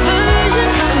version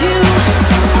of you.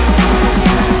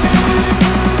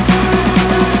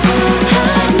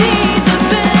 I need the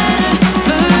better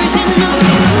version of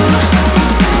you.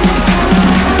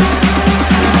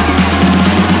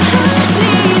 I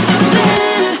need the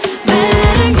better,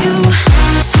 better you.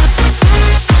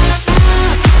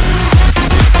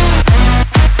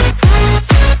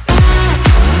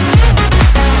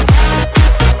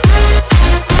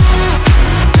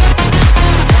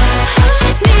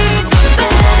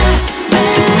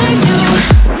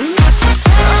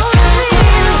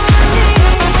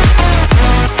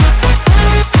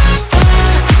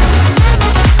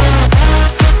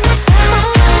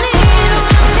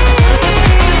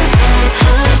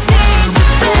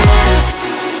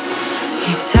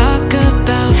 You talk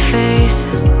about faith.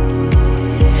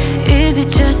 Is it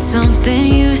just something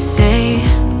you say?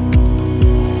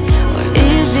 Or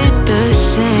is it the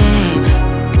same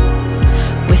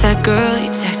with that girl you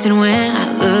texting when I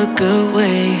look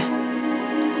away?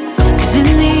 'Cause in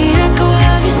the echo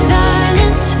of your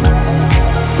silence,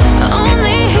 I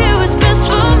only hear what's best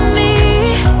for me.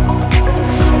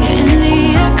 Yeah, in the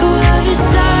echo of your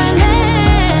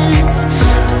silence,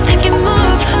 I'm thinking more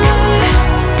of her.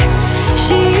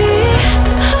 She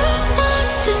who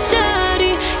wants to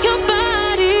study your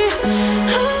body,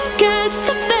 who gets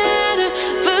the better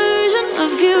version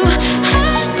of you.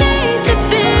 I need the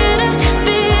bitter,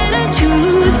 bitter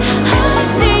truth. I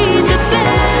need the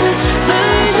better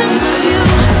version of you.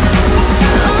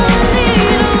 Oh, I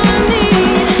need, oh, I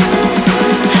need.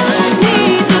 I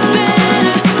need the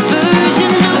better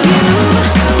version of you.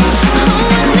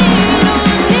 Oh, I need, oh,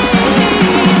 I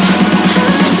need.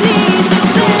 I need the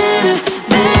better,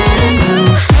 better you.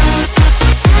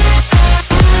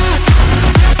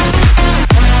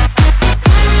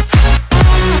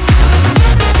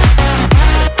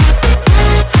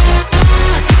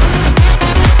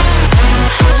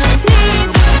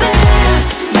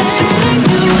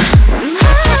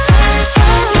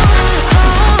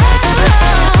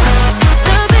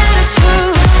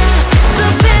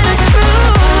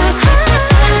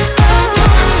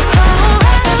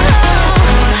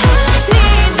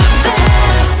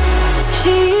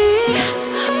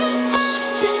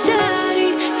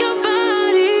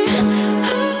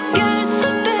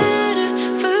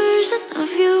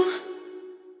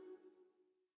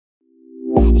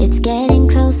 It's getting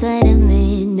closer to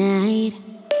midnight.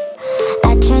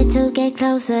 I try to get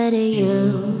closer to you.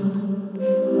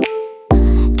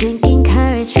 Drinking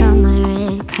courage from my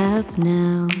red cup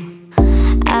now.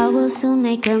 I will soon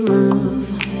make a move.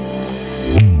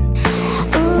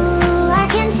 Ooh, I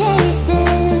can taste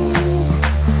it.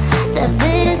 The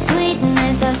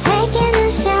bittersweetness of taking a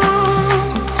shot.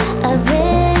 A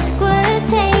risk worth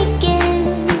taking.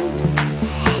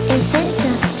 If it's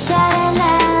a shot of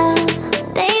love,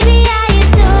 baby, I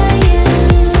adore you.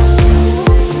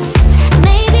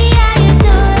 Maybe I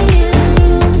adore you.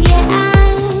 Yeah,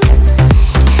 I'm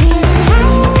feeling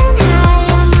high and high.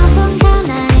 I'm up on cloud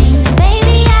nine.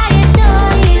 Baby, I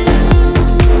adore you.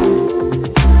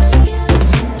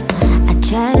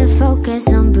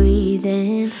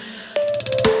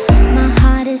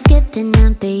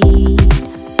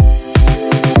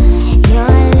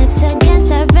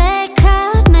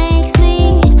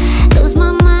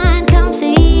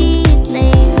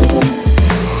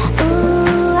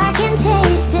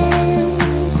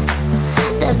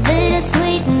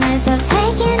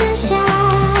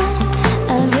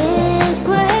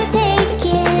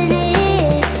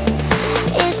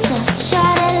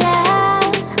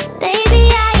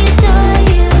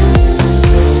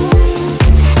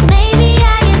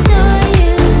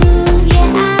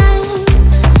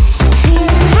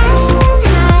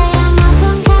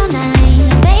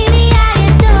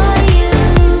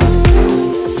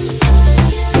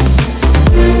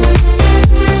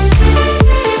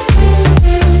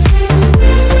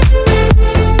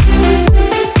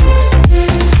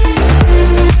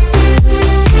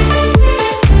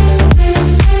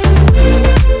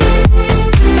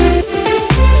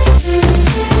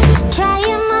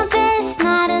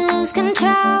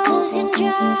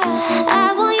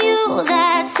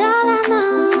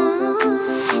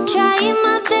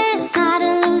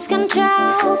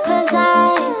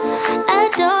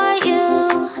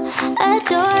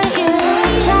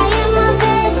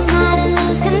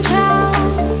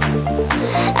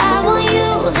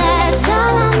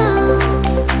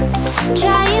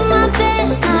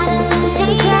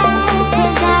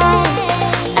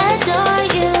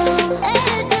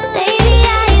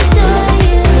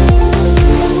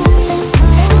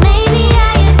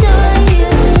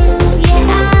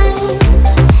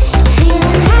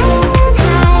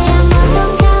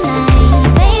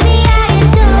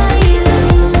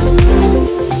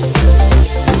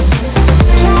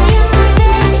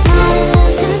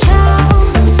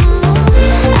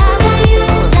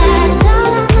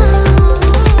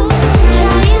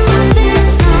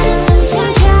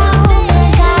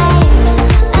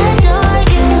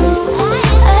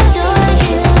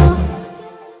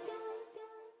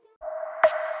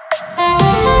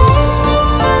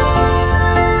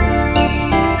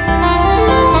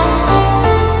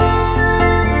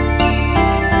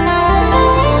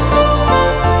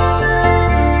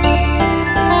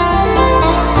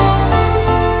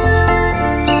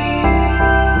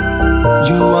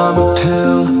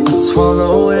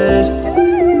 swallow it.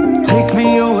 Take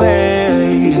me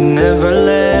away to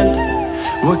Neverland,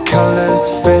 where colors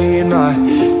fade my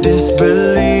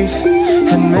disbelief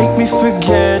and make me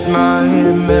forget my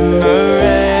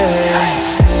memories.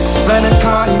 Rent a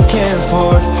car you can't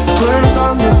afford, put on a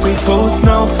song that we both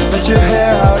know. Let your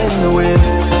hair out in the wind,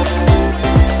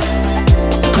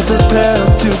 put the pedal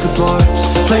to the floor.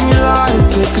 Flame your light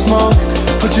and take a smoke.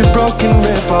 Put your broken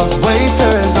rip-off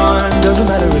wafers on. Doesn't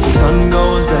matter if the sun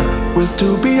goes down, we'll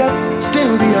still be up,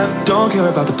 still be up. Don't care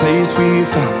about the place we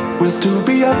found, we'll still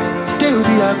be up, still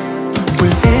be up.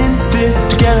 We're in this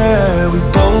together, we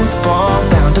both fall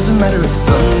down. Doesn't matter if the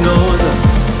sun goes up,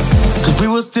 'cause we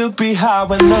will still be high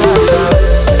when the lights out.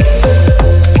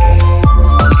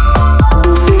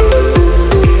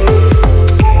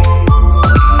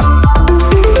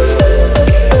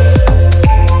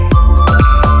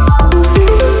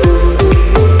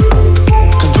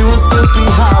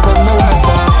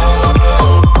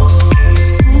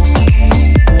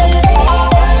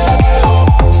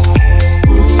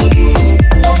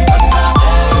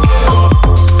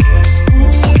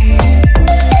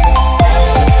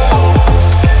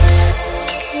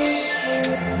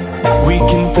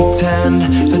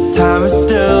 The time is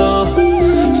still.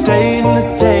 Stay in the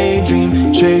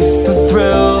daydream, chase the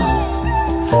thrill.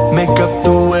 Make up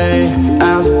the way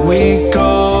as we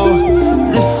go.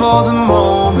 Live for the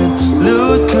moment,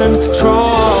 lose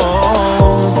control.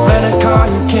 Rent a car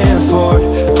you can't afford,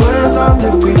 put on a song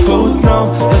that we both know.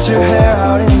 Let your hair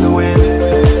out in the wind,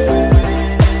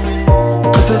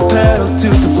 put the pedal to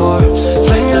the floor.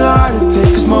 Flame your light and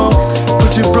take a smoke.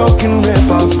 Put your broken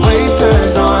rip-off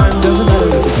wafers on. Doesn't matter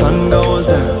if the sun goes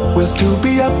down, we'll still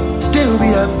be up, still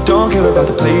be up. Don't care about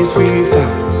the place we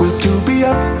found, we'll still be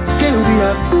up, still be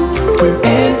up. We're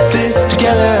in this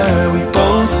together, we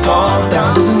both fall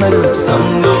down. Doesn't matter if the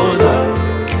sun goes up,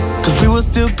 'cause we will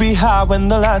still be high when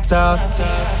the lights out.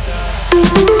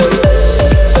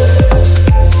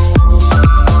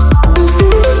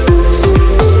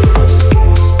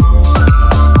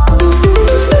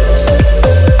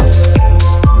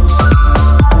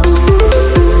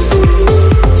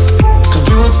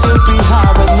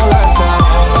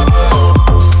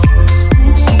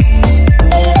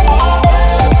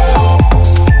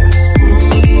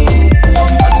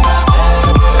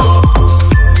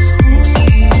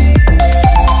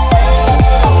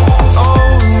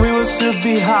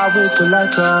 With the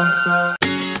lights out.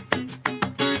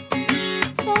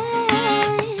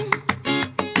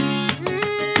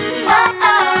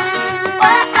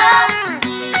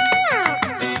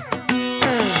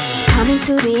 Coming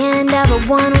to the end of a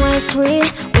one-way street.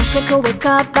 Wish I could wake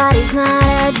up, but it's not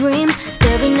a dream.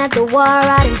 Staring at the wall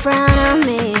right in front of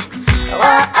me.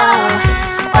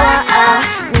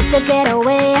 Need to get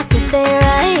away, I can stay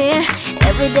right here.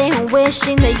 Every day I'm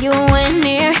wishing that you were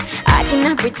near. I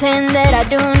cannot pretend that I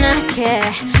do not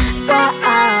care.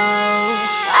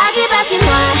 I keep asking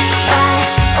why?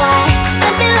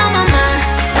 You're still on my mind.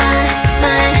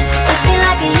 It's been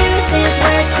like a year since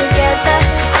we're together.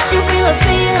 I should really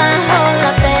feel a whole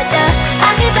lot better. I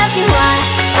keep asking why?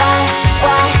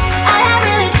 I have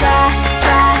really tried.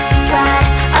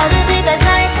 All the sleepless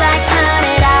nights I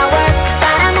counted hours.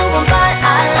 Try to move on but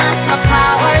I lost my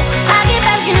powers. I keep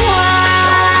asking why.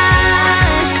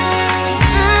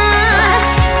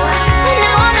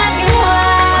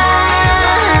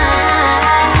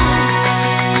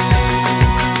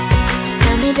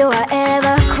 Do I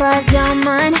ever cross your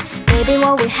mind? Maybe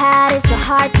what we had is so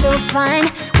hard to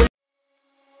find.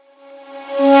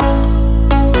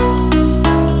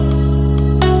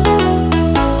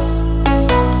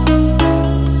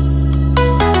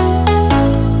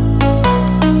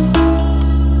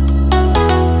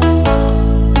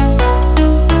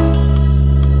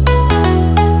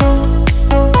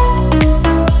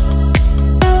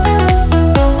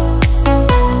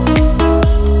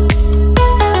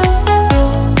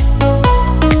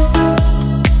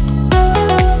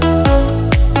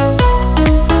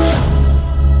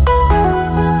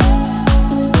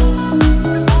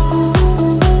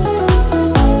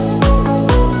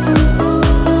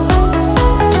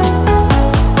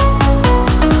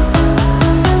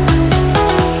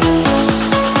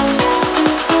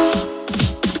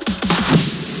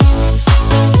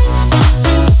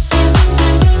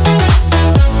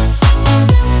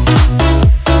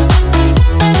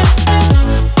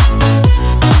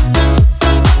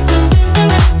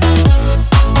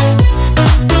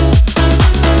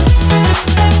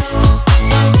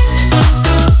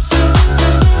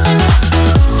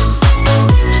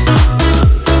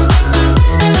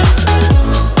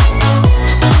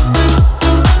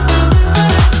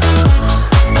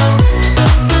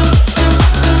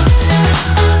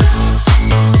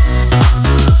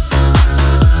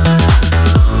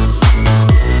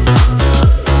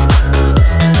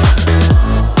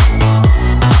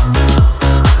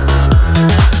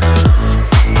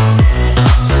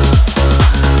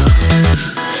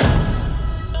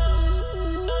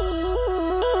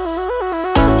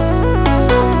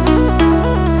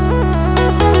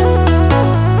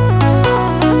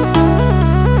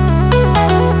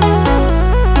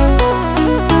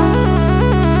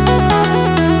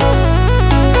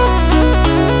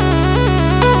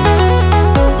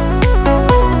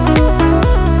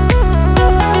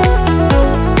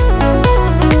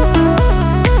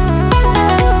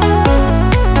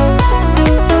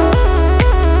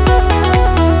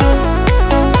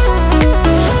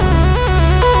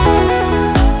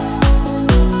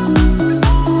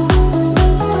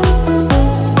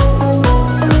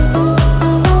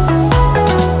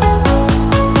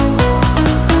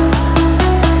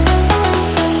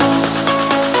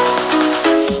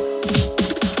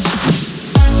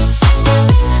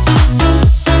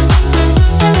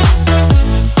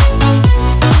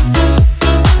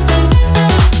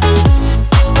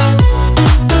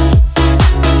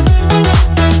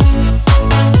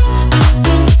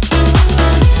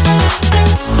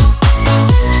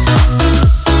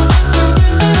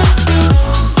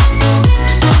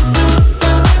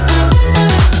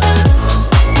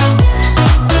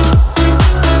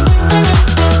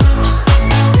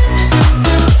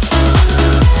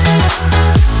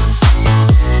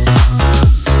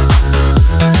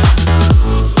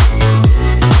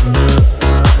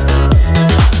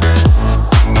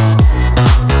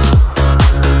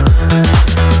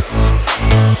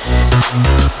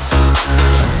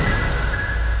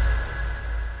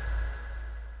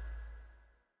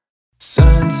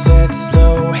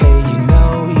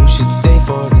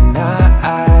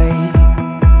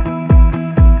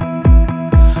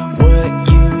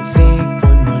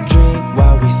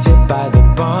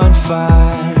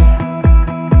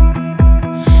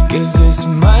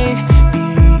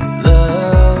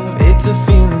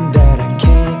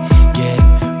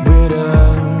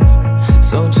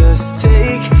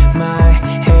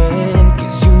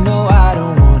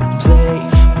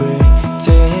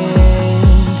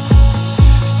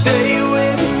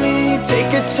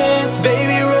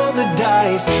 the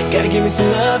dice. Gotta give me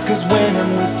some love, cause when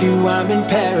I'm with you I'm in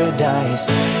paradise.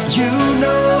 You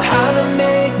know how to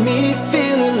make me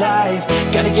feel alive.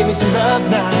 Gotta give me some love,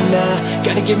 nah, nah.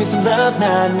 Gotta give me some love,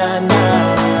 nah, nah,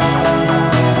 nah.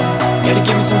 Gotta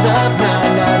give me some love, nah,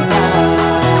 nah, nah.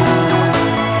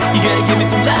 You gotta give me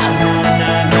some love, nah,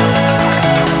 nah, nah.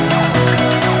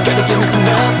 Gotta give me some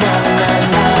love, nah, nah,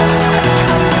 nah.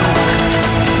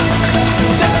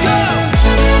 Let's go!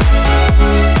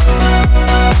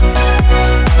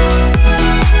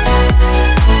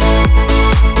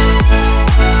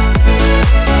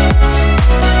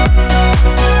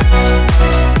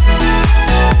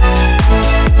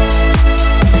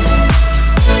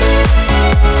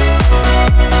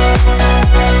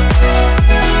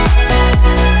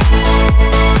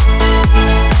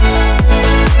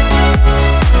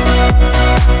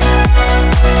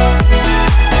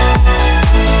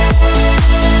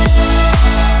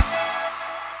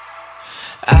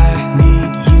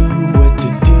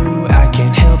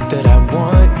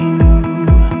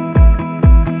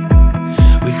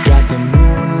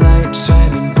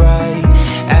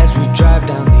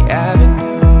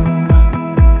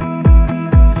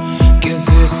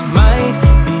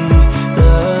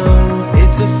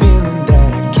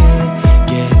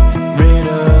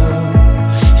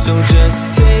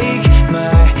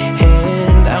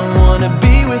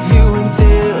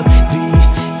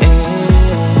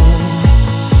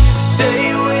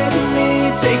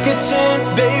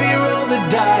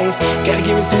 Gotta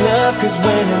give me some love, cause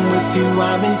when I'm with you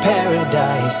I'm in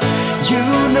paradise. You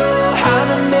know how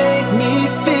to make me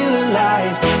feel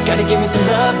alive. Gotta give me some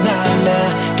love, nah,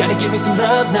 nah. Gotta give me some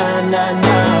love, nah, nah,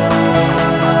 nah.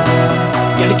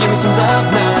 Gotta give me some love,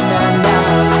 nah, nah, nah.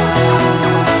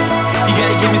 You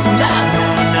gotta give me some love,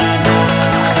 nah, nah, nah.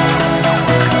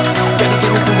 Gotta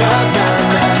give me some love, nah,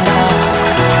 nah, nah.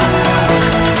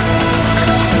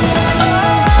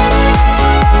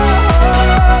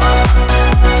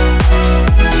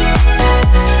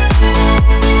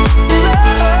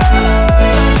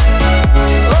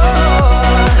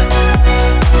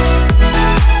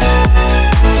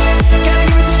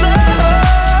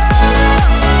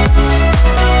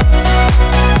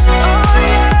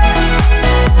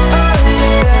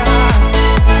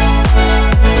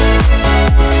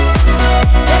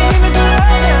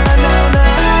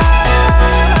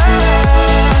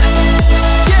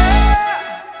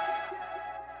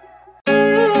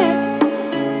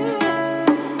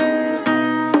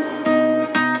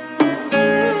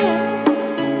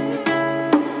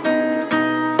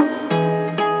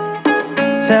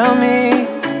 Tell me,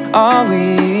 are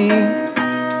we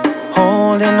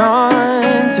holding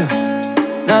on to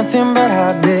nothing but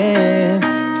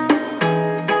habits?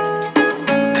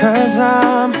 Cause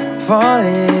I'm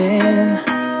falling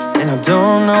and I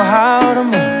don't know how to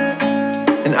move,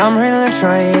 and I'm really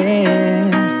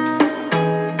trying.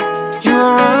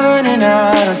 You're running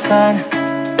out of sight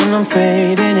and I'm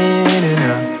fading in and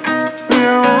out.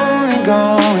 We're only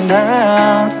going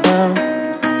down.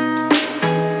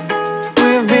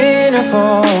 For a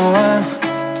while,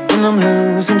 and I'm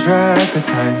losing track of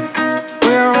time.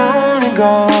 We're only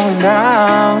going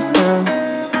down.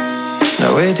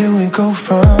 Now where do we go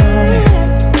from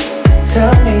here?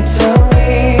 Tell me,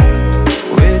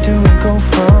 where do we go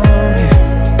from here?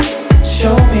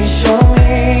 Show me, show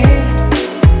me.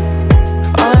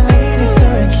 All I need is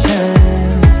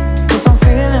directions, cause I'm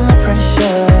feeling the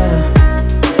pressure.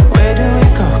 Where do we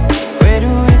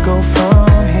go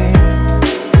from here?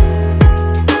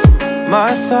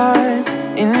 My thoughts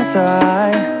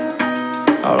inside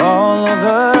are all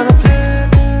over the place,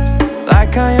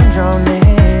 like I am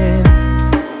drowning.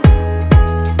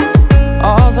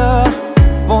 All the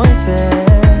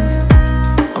voices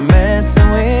are messing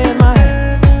with my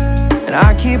head, and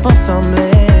I keep on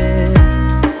stumbling.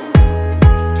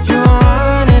 You're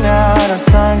running out of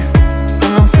sight,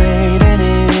 and I'm fading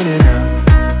in and out.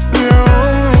 We're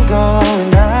only going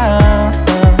down.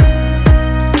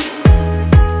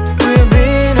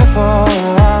 For a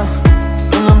while,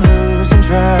 and I'm losing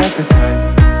track of time.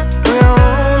 We're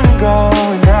only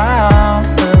going down.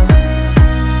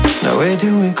 Now where do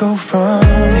we go from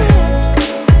here?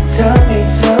 Tell me,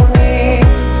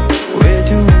 where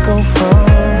do we go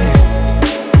from here?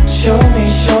 Show me,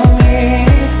 show me.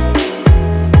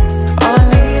 All I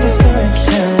need is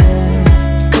directions,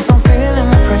 cause I'm feeling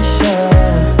the pressure.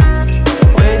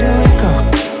 Where do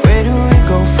we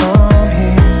go from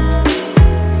here?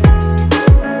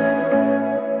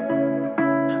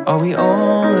 Are we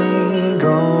only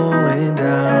going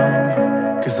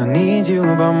down? Cause I need you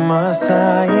by my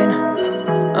side.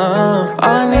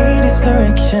 All I need is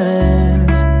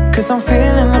directions, cause I'm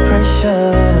feeling the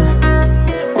pressure.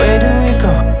 Where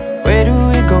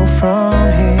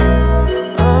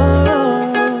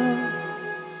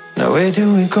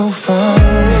go from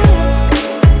here?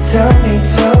 Tell me,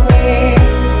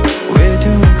 where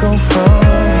do we go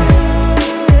from here?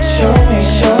 Show me,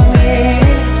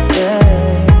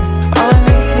 yeah. All I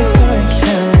need is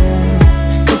directions,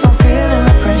 'cause I'm feeling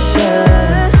the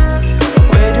pressure.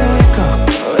 Where do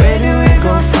we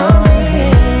go from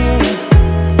here?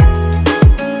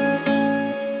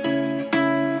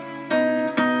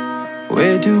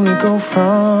 Where do we go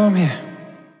from here?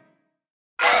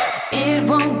 It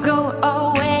won't go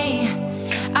away.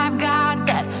 I've got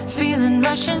that feeling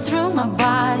rushing through my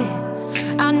body.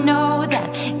 I know that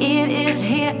it is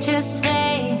here to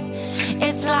stay.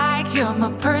 It's like you're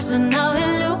my personal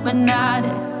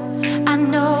Illuminati. I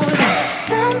know that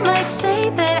some might say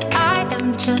that I am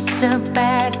just a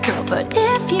bad girl, but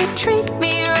if you treat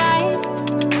me right,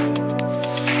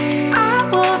 I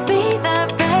will be the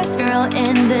best girl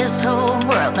in this whole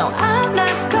world. No, I'm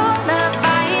not gonna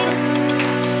fight.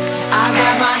 I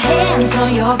got my hands on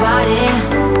your body,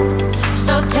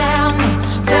 so tell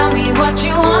me what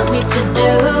you want me to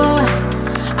do.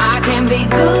 I can be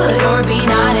good or be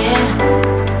naughty,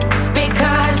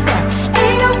 because there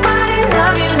ain't nobody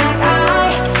love you like I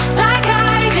do, like I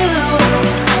do,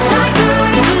 like I do,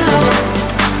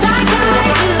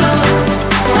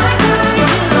 like I do,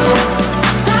 like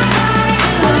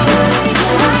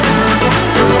I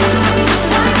do,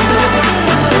 like I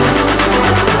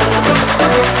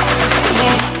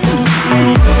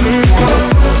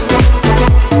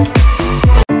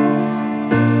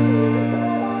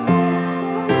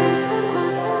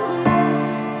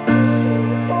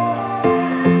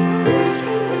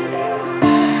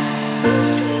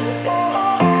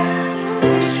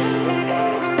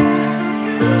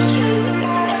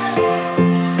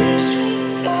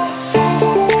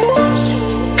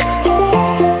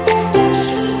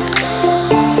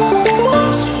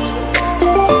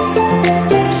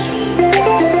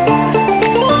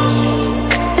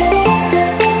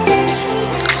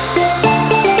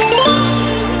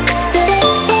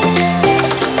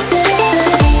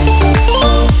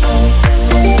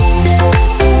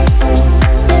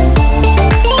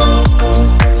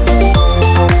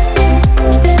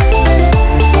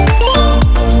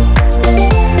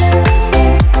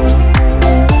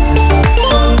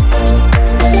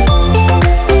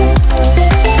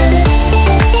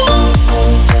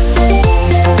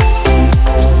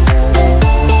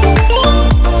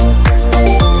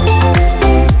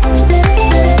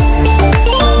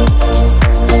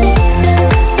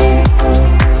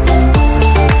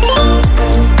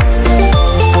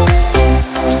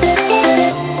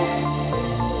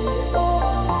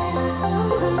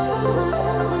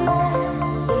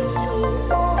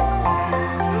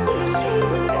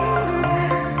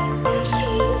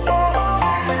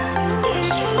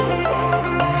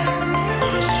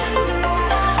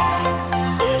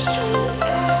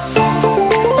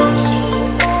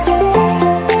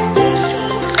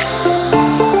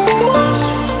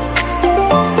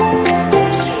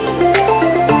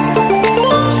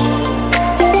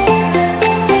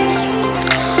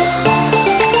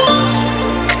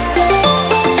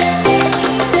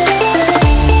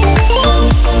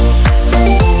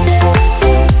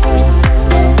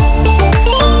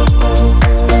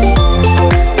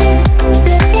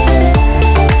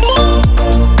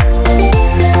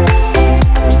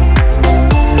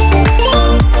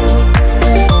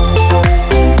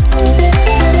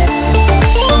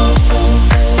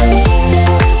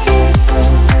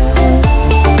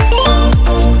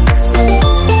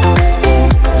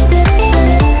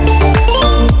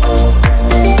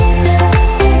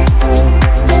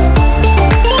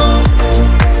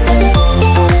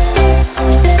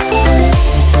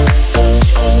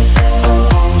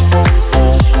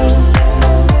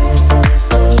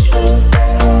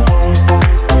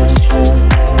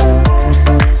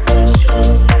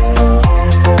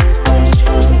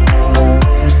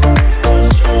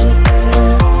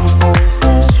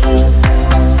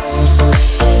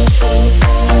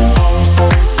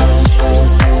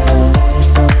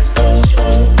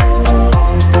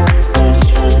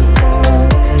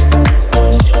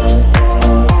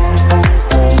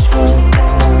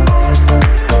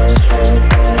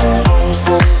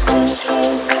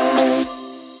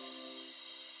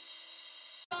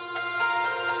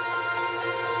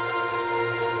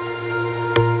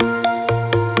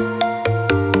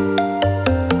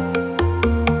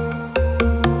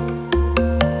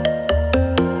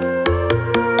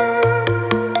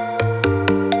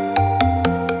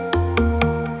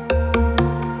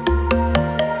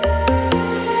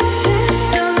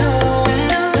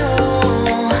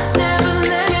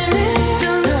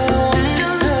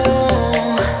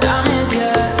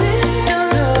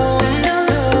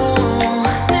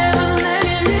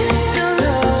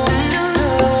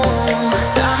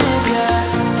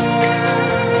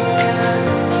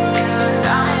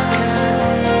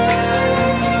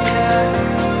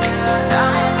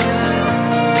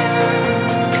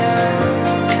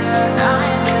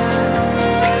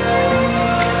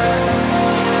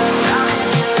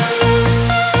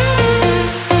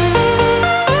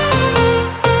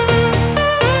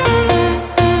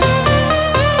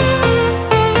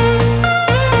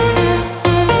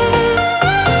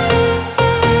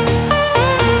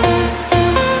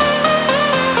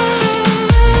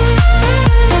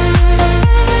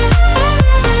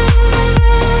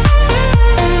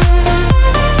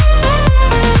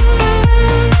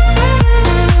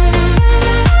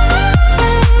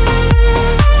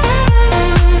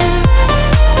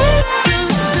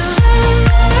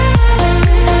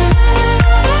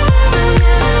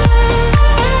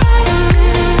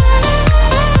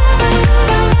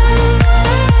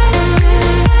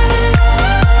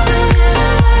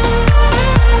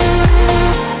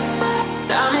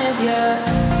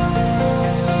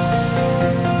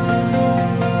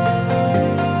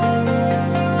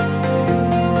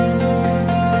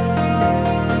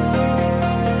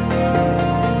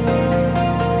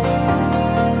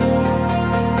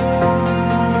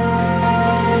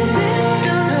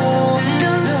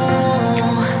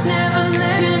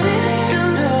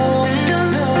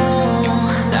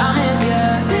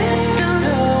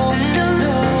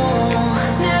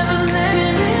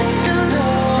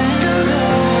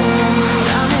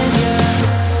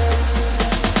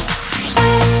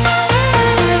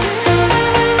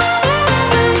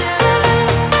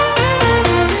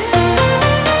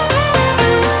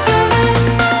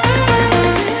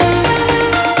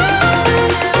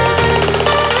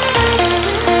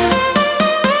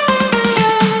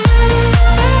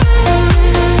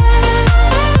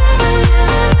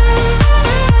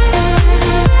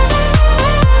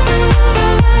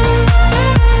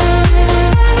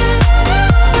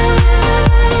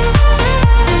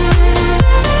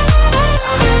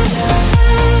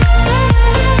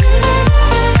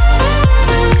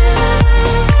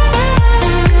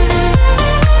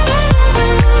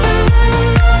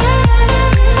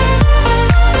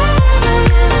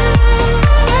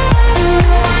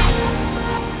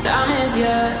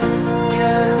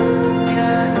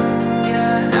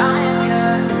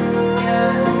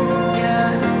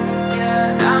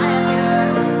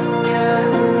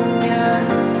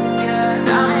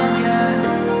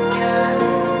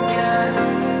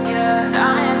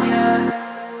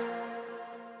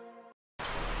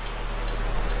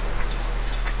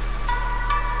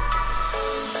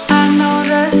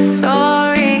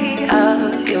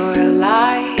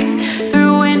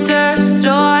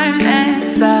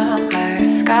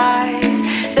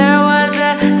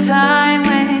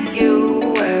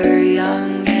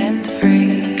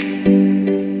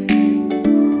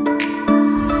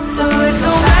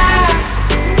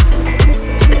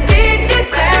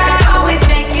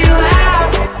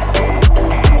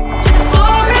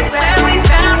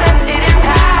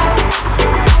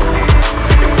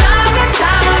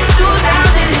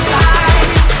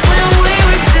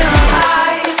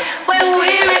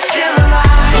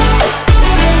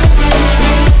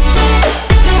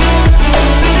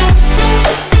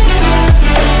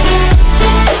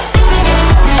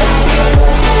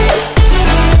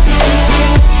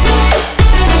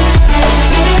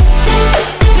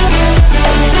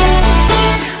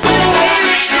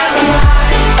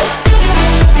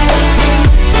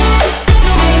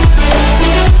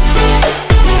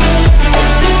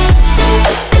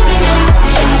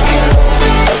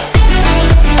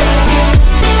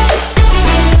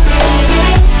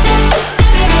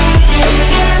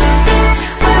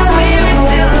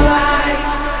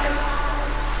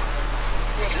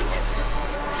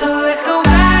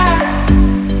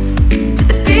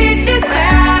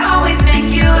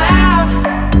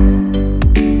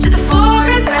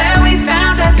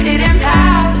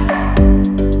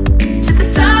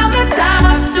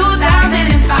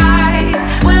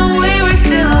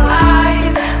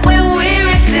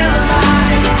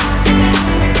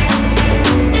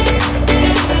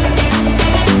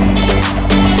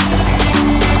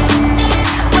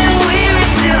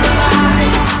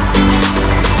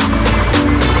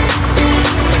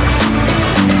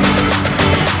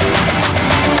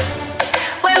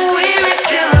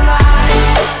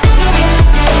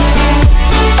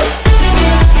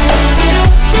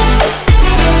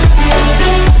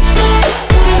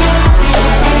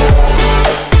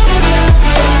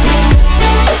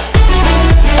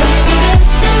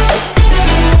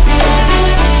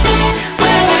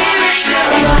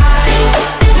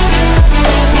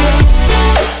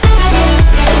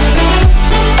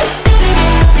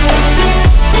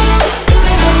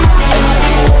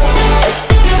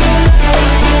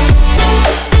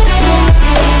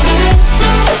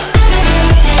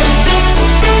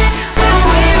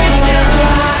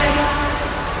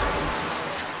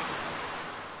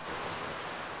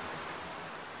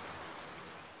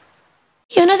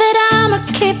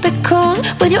keep it cool.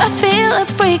 With you I feel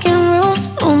like breaking rules.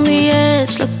 On the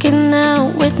edge, looking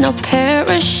out with no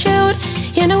parachute.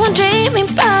 You know I'm dreaming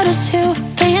about us two,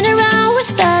 playing around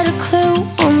without a clue.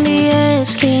 On the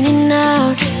edge, leaning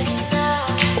out.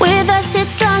 With us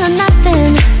it's all or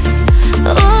nothing.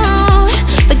 Ooh,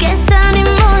 but guess I need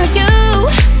more of you.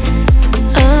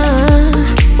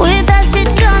 With us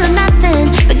it's all or nothing,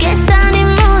 but guess I need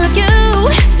more of you.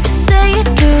 You say it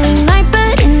during night,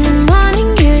 but in the morning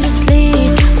you just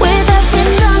leave. With us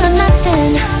it's all or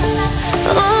nothing.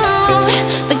 Ooh,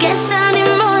 but guess I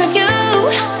need more of you.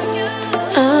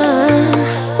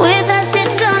 With us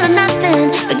it's all or nothing,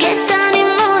 but guess I need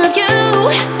more of you.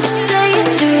 You say it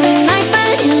during night,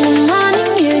 but in the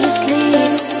morning you just leave.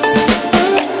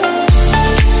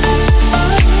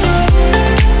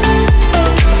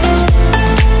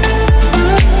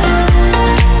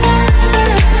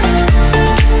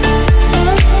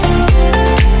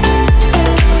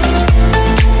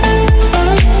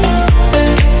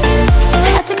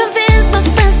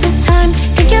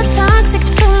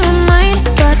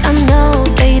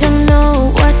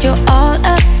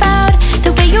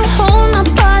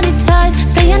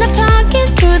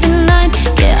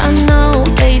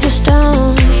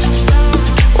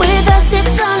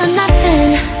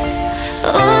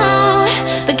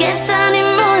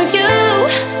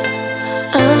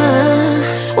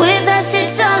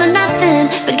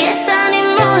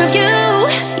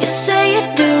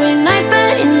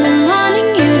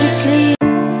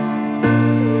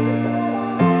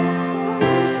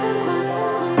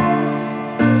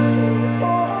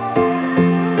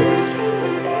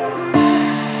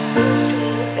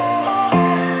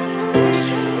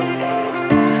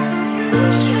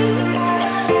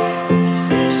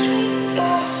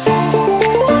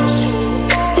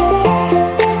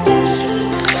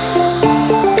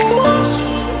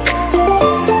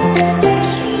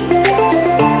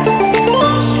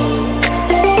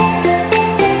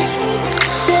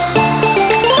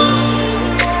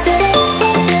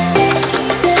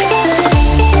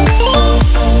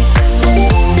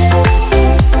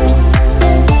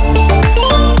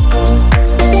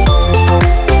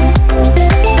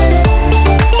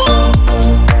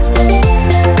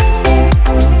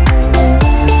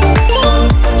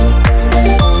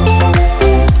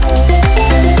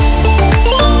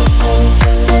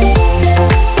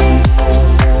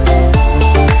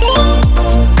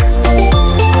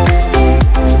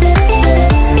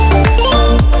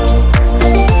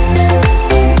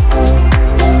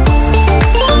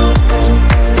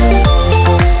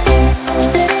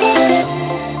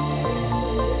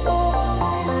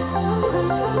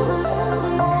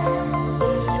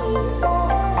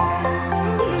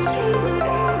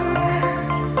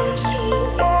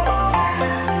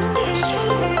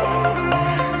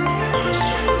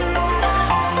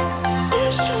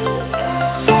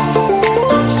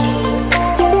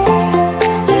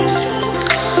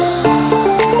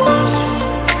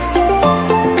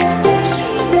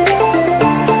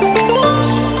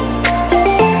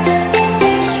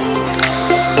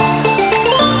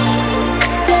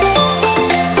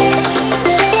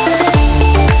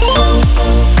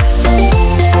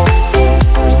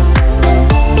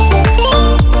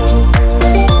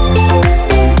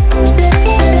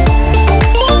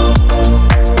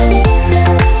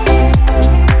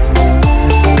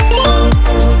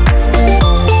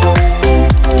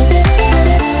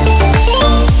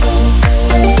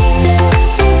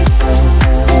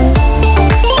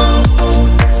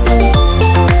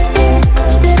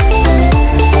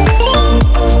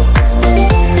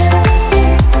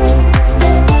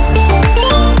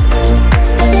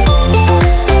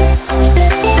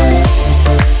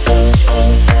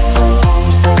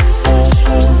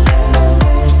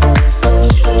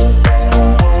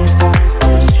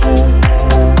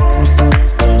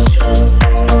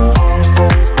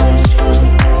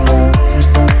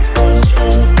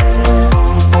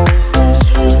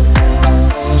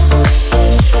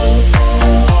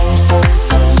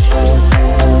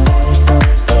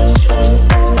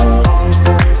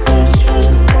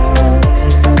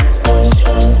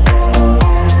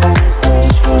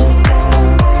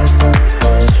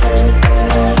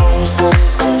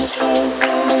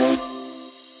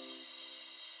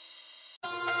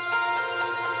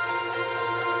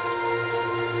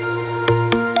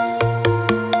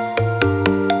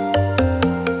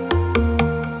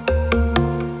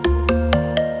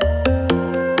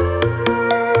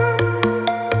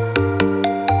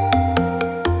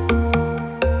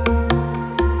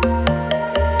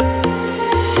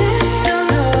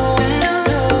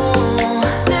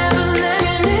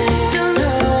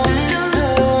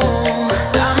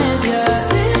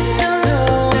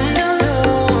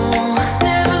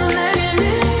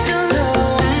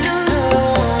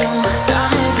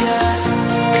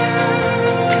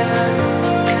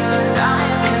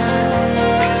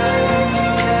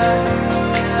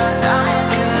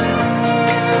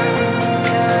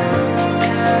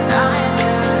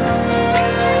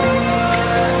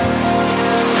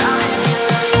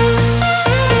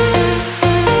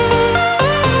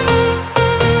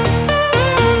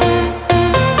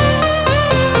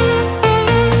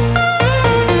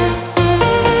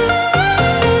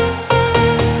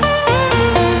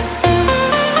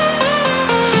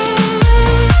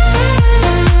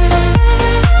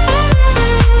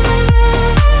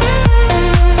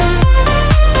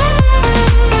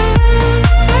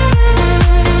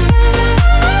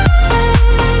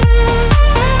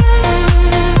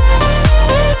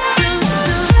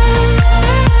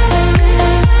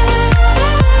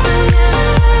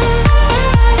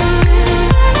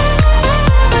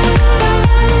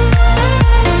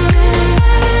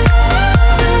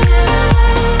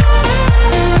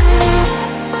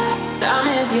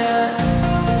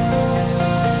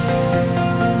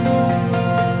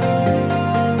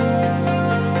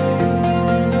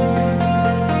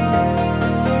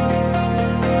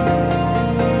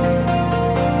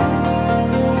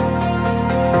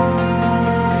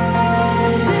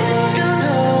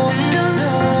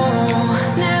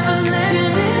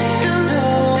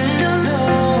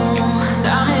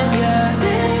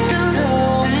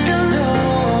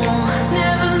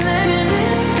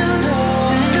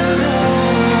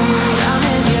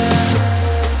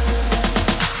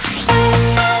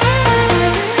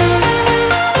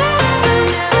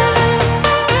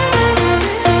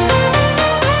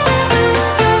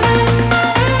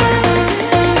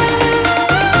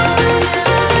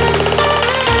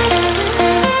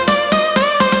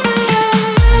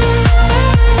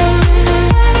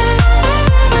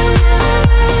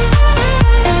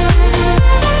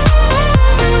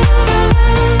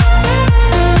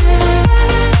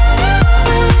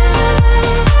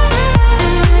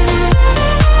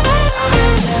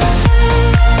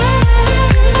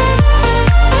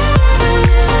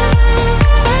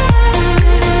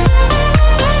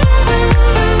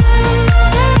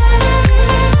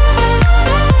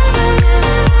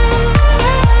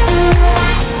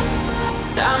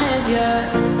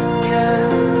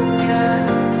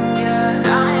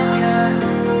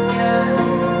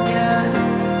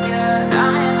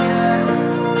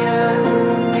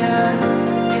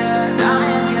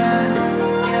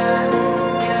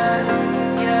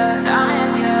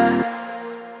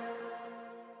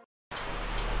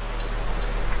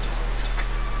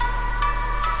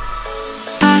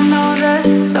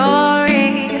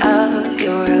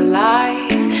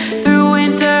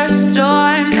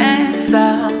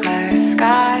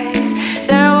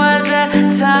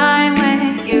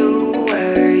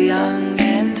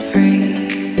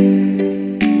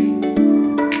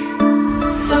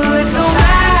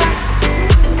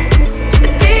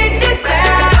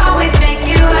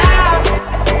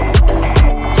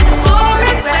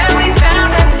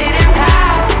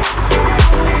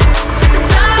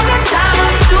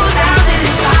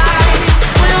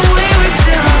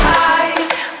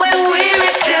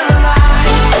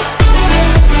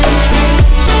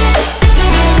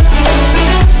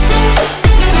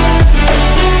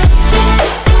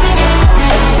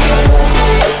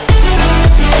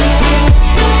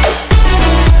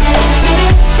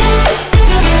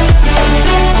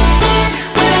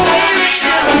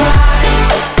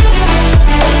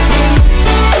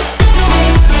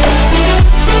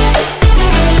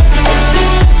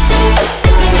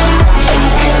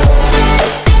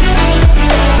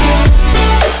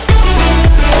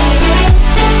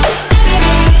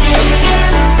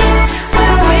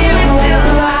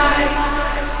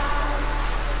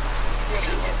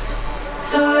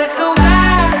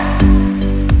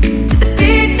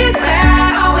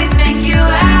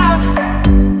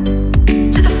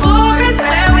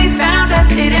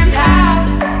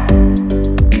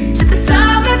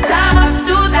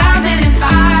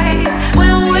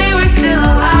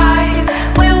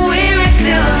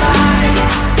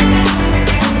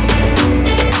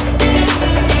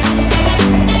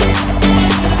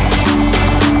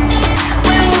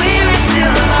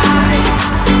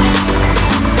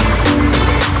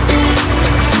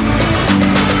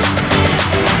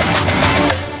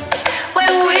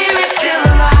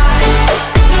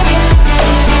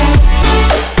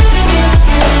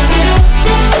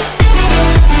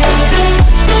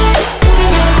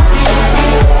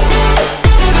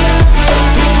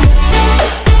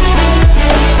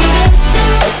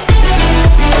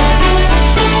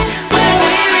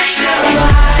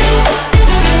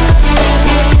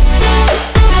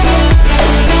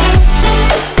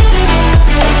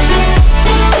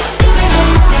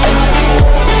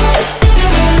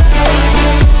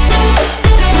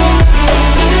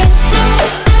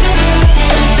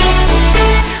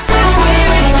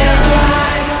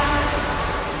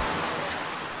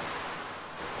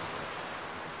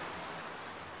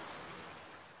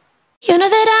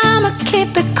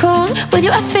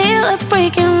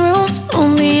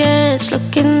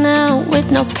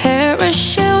 no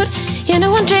parachute. You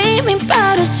know I'm dreaming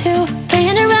about us two,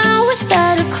 playing around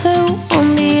without a clue.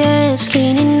 On the edge,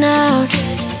 leaning out.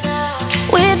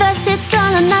 With us it's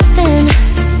all or nothing.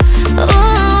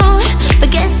 Ooh, but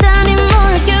guess I need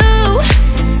more of you.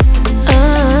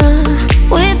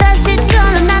 With us it's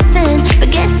all or nothing, but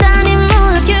guess I need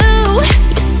more of you.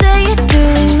 You say it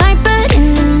during night, but in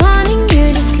the morning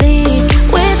you just leave.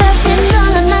 With us it's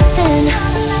all or nothing.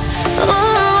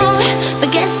 Ooh, but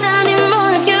guess I need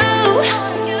more of you.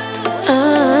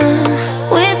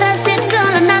 With us it's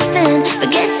all or nothing, but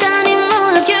guess I need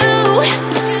more of you.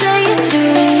 You say it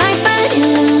during night, but in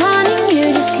the morning you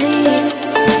just leave.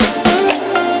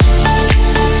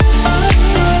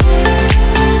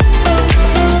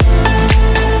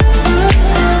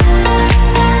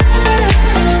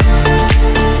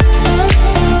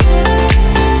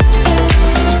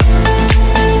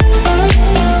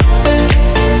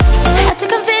 Had to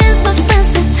convince my friends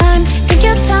this time. Think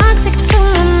you're toxic to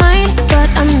my mind, but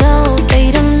I know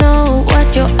they don't know what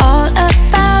you're all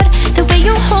about. The way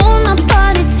you hold my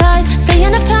body tight,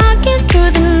 staying up talking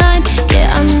through the night.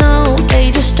 Yeah, I know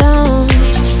they just don't.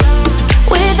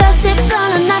 With us it's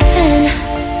all or nothing.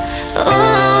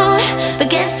 Ooh, but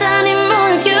guess I need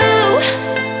more of you.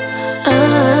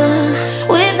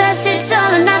 With us it's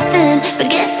all or nothing, but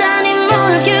guess I need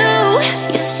more of you.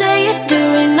 You say it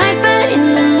during night, but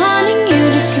in the morning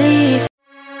you just leave.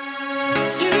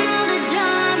 You know the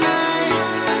drama.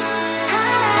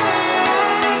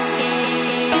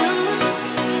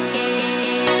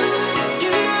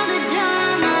 You know the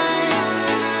drama.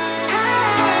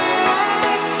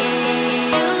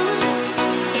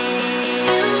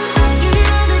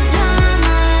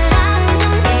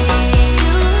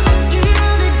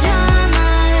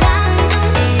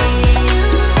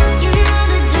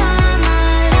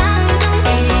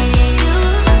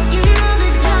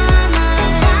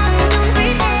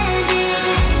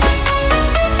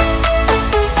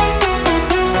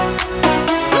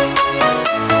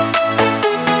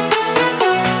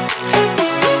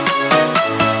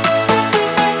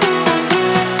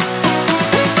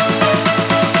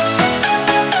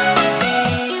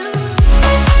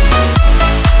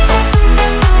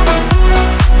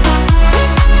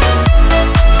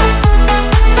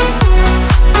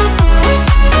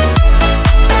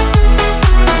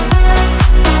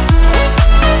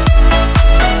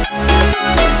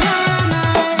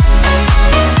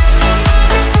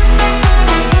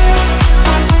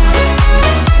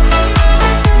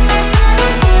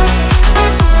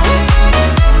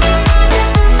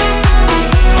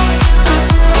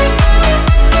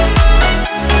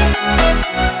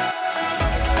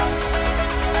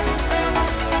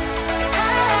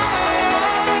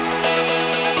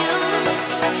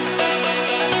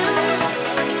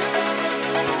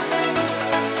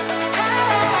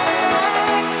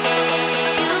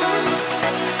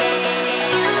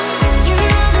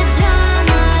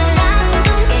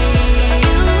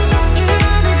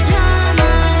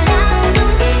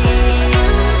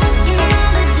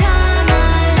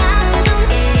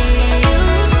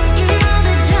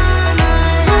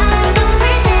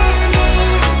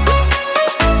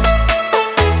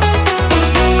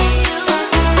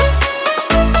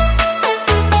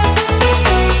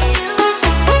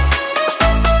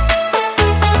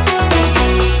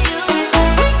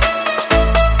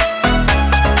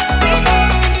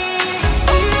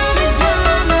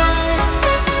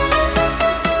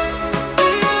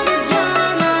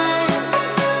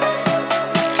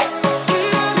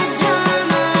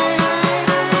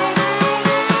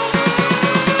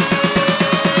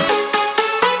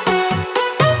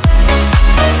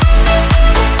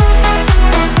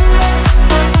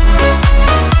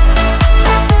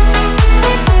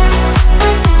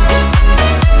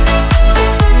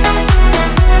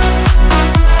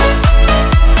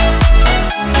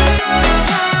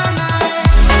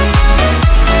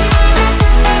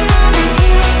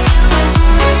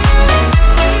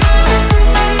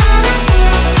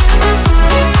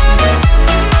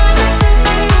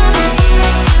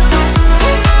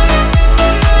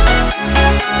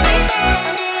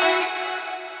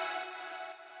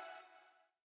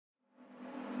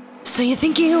 So you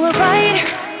think you were right?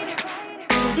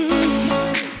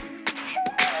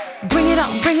 Bring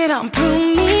it on,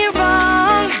 prove me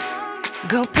wrong.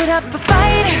 Go put up a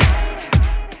fight.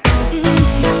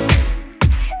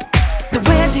 The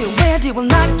where do will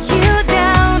knock you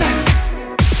down.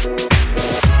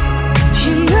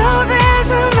 You know there's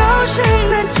an ocean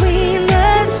between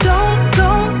us.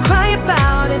 Don't cry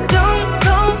about it.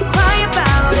 Don't cry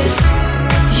about it.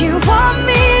 You want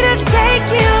me to take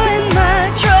you in my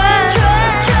trust.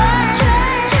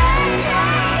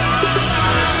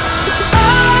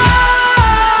 Oh,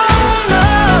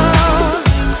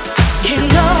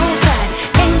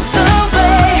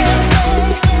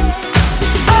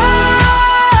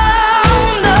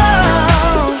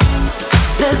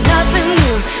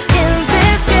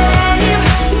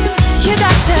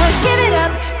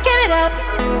 up.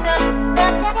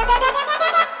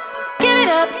 Give it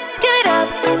up, give it up.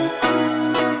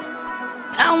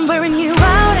 I'm wearing you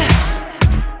out.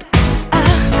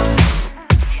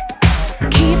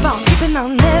 Keep on keeping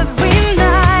on every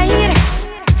night.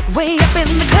 Way up in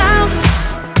the clouds.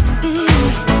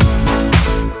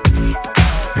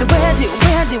 Where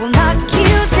do I knock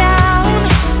you down?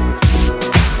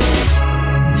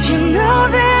 You know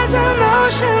there's an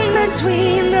ocean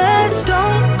between us.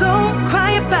 Don't go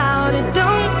cry about it.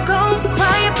 Don't go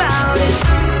cry about it.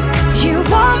 You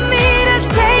want me to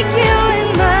take you in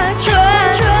my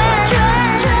trust.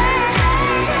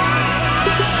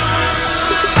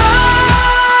 Oh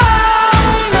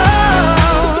no,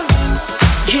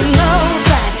 you know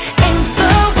that ain't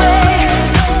the way.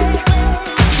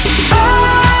 Oh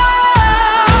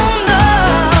no,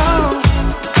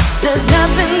 there's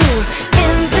nothing new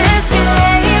in this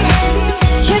game.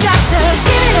 You got to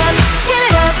give it up, give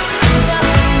it up.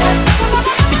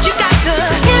 But you got to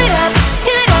give it up,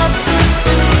 give it up.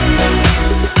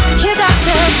 You got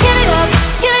to give it up,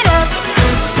 give it up.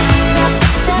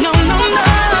 No, no, no,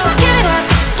 give it up,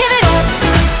 give it up.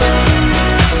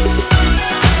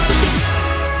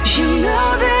 You know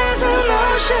there's an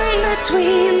ocean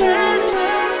between us.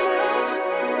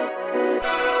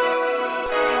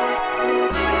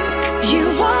 You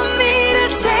want me to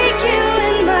take you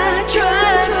in my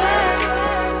trust.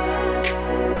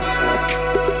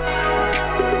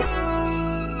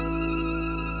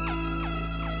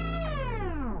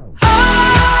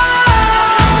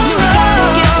 You got to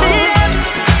give it up.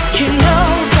 You know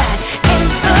that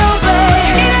ain't the way.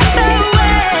 It ain't the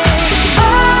way.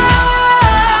 Oh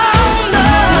no,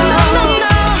 no, no,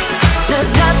 no.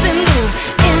 There's nothing new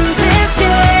in this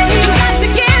game. You got to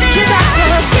give it up. You got to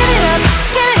give it up,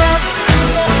 give it up.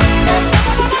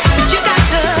 But you got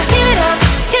to give it up,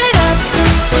 give it up.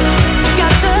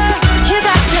 You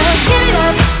got to give it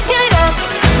up, give it up.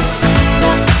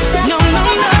 No, no,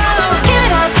 no, give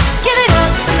it up, give it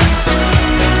up.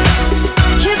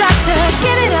 You got to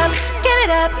give it up, give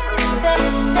it up.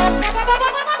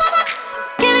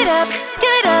 Give it up,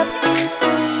 give it up.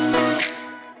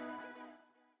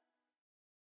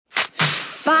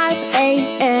 5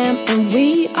 a.m. and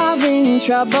we are in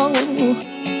trouble,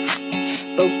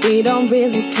 but we don't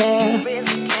really care.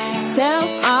 Tell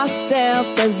ourselves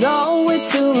there's always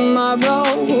tomorrow,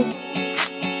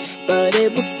 but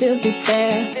it will still be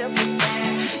there.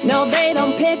 No, they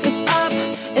don't pick us up,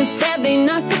 instead they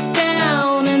knock us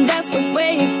down, and that's the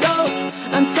way it goes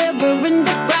until we're in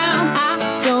the ground. I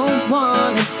don't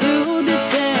wanna do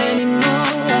this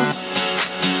anymore.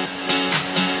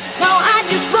 No, I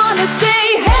just wanna say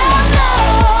hello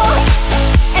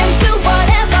and do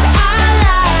whatever I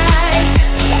like.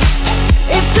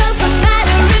 It doesn't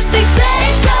matter if they say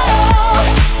so,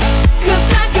 'cause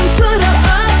I can put up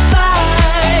a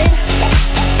fight.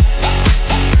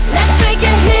 Let's make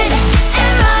a hit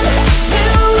and run, do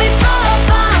it for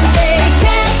fun. They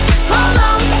can't hold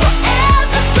on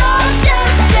forever, so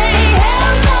just say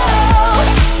hello.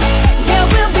 Yeah,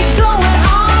 we'll be going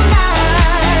all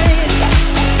night.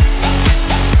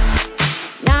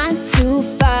 9 to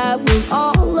 5 with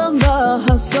all of the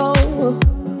hustle.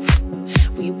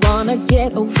 We wanna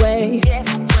get away.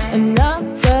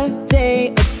 Another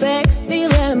day of beg,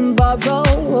 steal and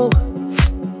borrow,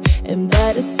 and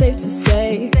that is safe to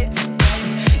say.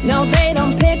 No, they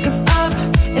don't pick us up,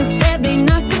 instead they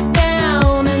knock us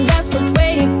down, and that's the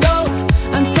way it goes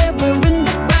until we're in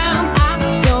the ground. I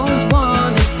don't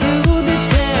wanna do this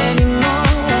anymore.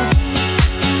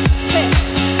 Hey.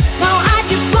 No, I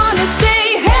just wanna say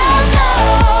hello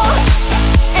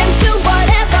and do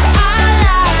whatever I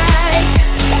like.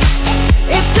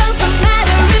 It doesn't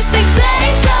matter if they say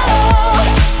so,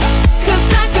 'cause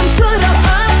I can put up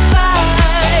a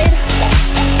fight.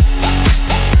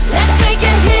 Let's make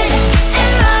a hit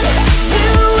and run, do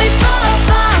it for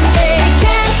fun. They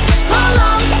can't hold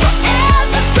on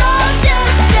forever, so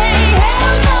just say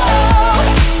hello.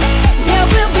 Yeah,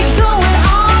 we'll be going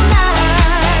all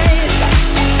night.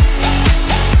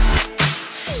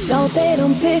 No, they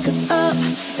don't pick us up,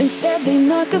 instead they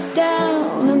knock us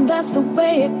down, and that's the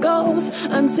way it goes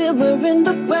until we're in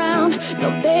the ground. No,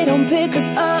 they don't pick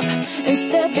us up,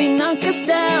 instead they knock us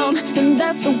down, and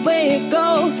that's the way it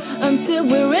goes until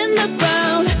we're in the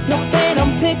ground. No, they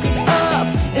don't pick us up,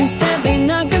 instead they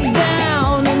knock us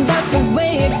down, and that's the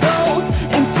way it goes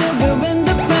until we're in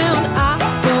the ground. I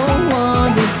don't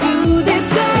wanna do this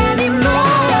anymore.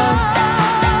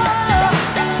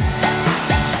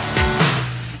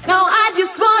 No, I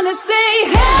just wanna say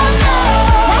hello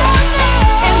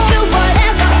and do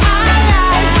whatever I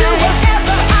like. Do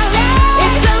whatever I like.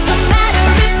 It doesn't matter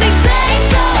if they say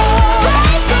so,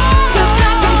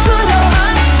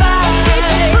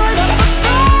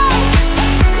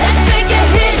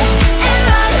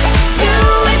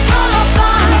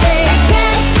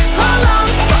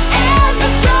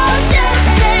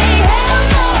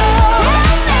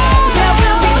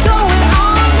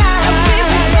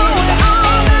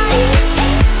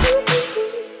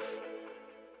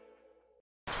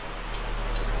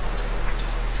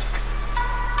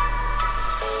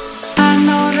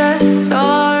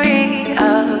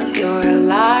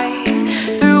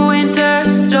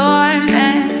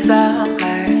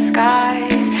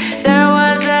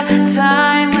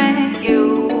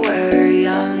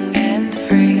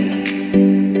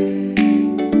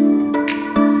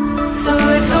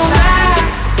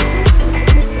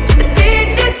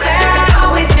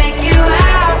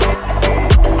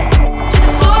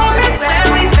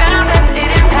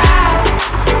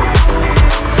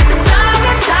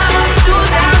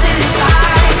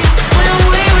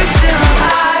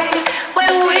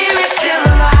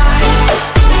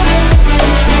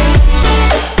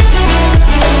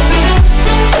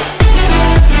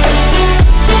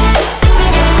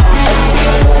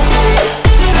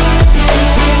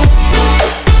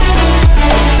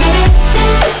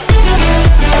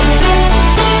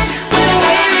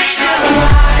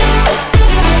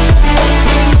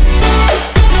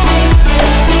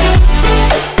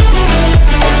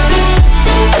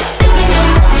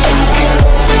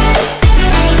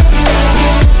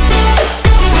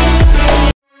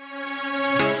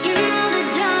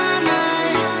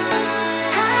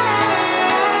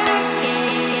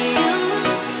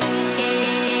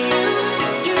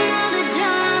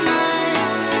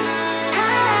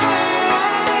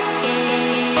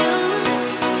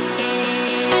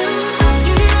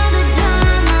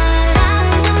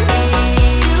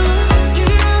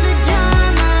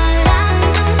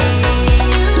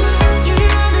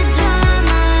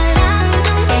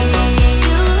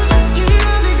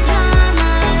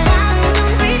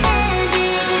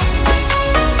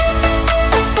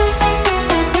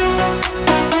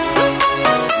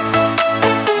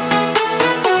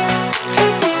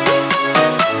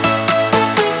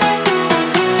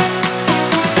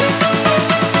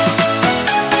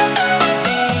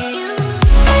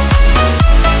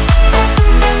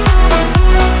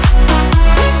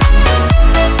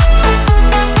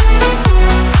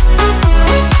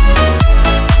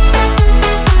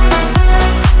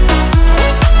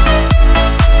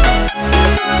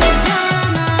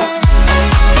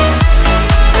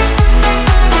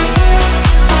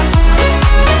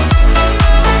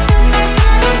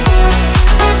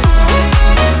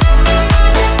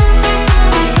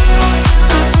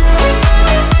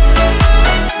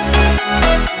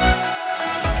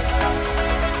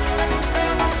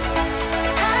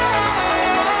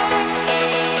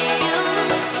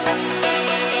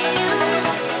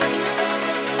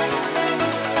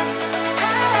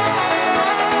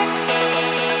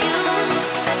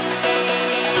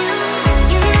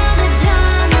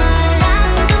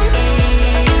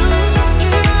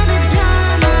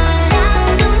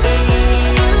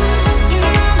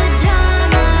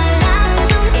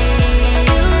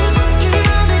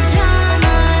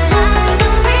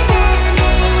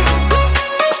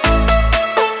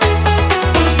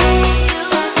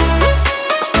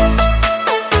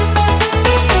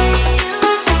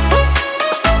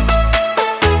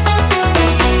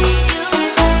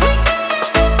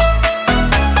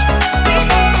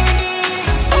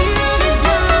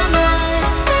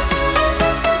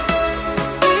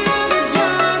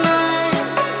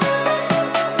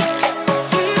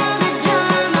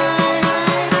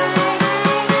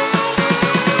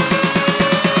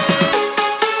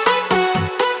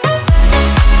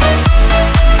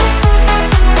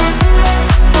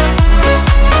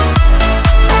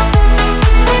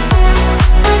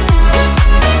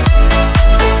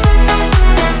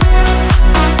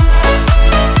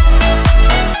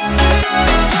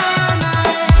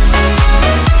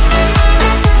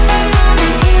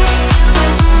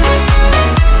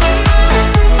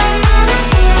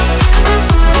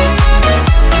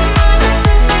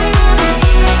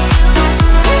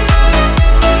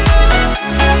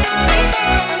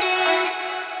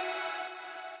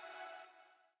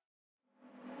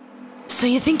 So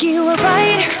you think you were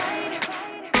right?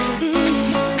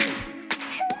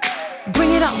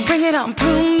 Bring it on,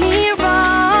 prove me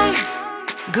wrong.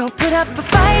 Go put up a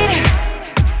fight.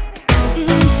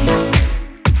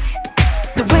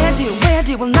 The way I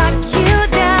do will knock you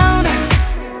down.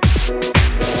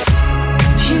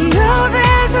 You know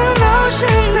there's an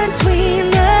ocean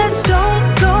between us. Don't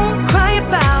go cry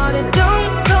about it.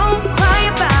 Don't go cry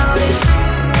about it.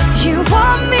 You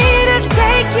want me to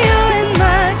take you in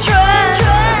my trust.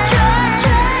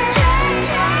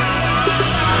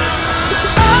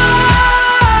 Oh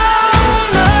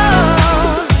no,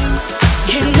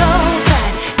 you know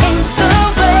that ain't the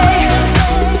way.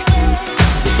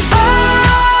 Oh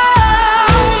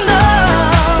no,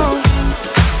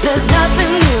 there's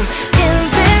nothing new in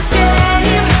this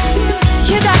game.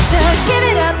 You got to give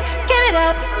it up, give it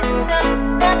up.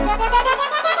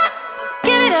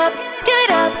 Give it up, give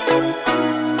it up.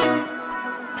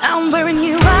 I'm wearing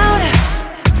you out.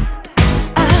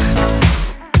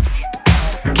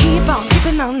 Keep on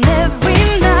keeping on every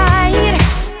night.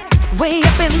 Way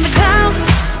up in the clouds.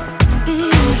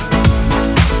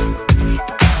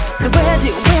 The way I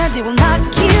do will knock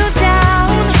you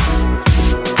down.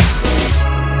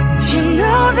 You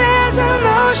know there's an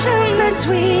ocean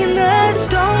between us.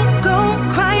 Don't go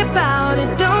cry about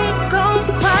it. Don't go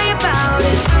cry about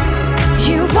it.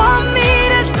 You want me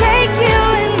to take you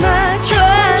in my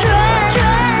trust.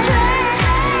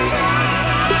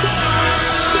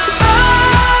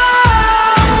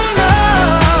 Oh no,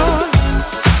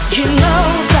 you know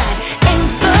that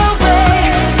ain't the way.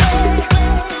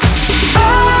 Oh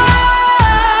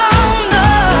no,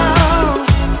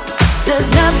 there's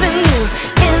nothing new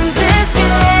in this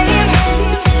game.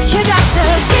 You got to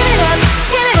give it up,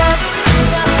 give it up.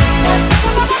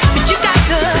 But you got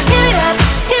to give it up,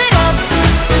 give it up.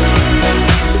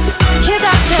 You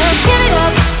got to give it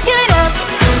up, give it up.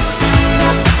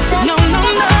 No, no,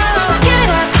 no, give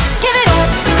it up, give it up.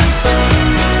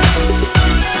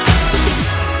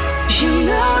 You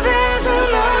know there's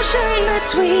an ocean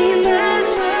between us.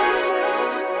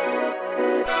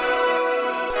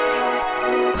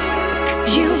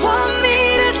 You want me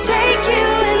to take you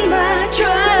in my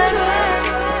trust.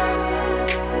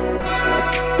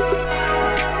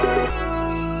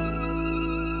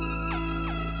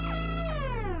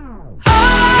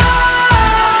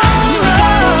 You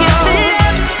got to give it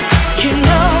up. You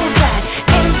know that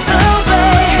ain't the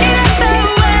way. Ain't the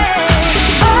way.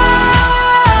 Oh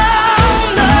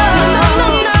no, no, no,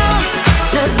 no.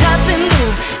 There's nothing new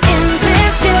in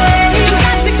this game. You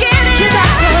got to give it up. You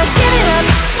got to give it up,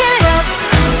 give it up.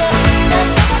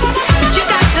 But you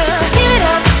got to give it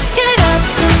up, give it up.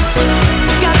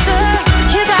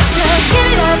 You got to give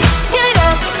it up, give it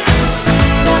up.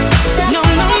 No,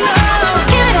 no, no,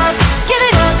 give it up, give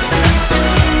it up.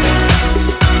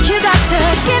 You got to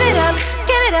give it up,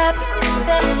 give it up.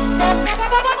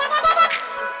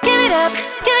 Give it up,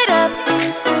 give it up.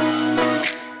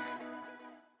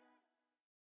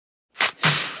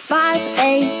 5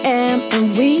 a.m. and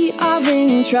we are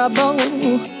in trouble,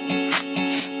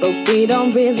 but we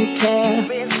don't really care.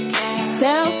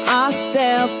 Tell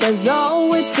ourselves there's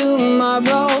always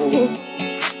tomorrow,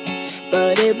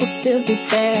 but it will still be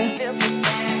there.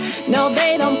 No,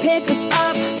 they don't pick us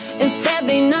up, instead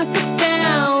they knock us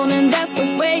down. And that's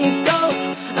the way it goes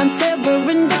until we're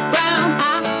in the ground.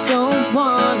 I don't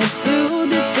wanna do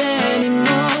this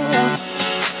anymore.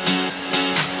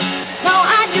 No,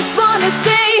 I just wanna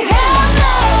say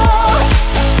hello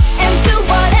and do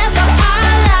whatever I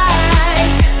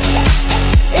like.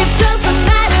 It doesn't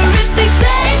matter if they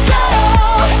say so,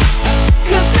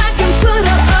 'cause I can put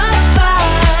up a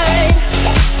fight.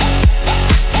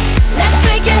 Let's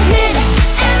make a hit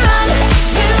and run,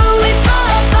 do it for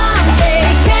fun. They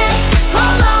can't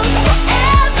hold on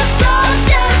forever, so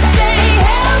just say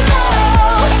hello.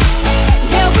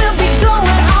 Yeah, we'll be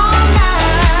going all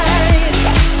night.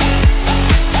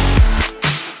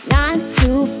 9 to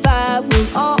 5 with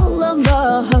all of the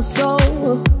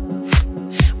hustle.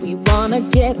 We wanna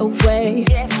get away.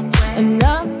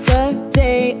 Another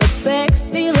day of beg,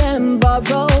 steal and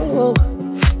borrow,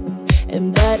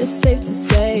 and that is safe to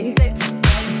say.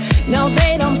 No,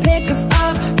 they don't pick us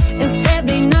up, instead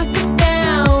they knock us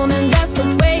down. And that's the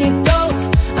way it goes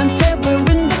until we're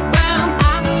in the ground.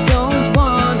 I don't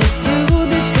wanna do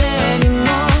this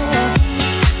anymore.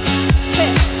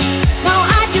 Hey. No,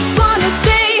 I just wanna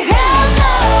say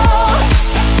hello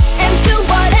and do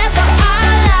whatever I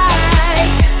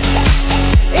like.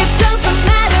 It doesn't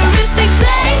matter if they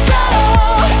say so,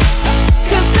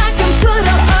 'cause I can put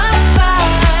up a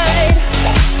fight.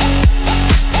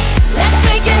 Let's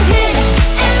make a hit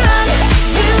and run,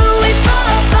 do it for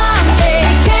fun.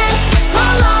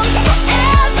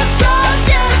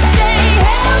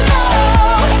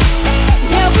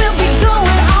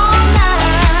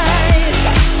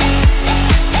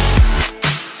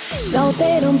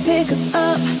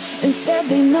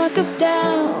 they knock us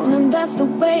down, and that's the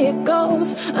way it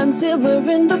goes until we're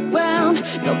in the ground.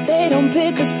 No, they don't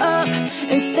pick us up,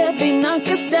 instead they knock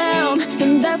us down,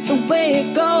 and that's the way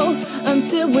it goes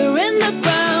until we're in the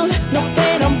ground. No,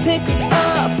 they don't pick us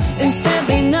up, instead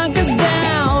they knock us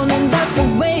down, and that's the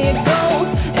way it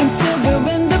goes until we're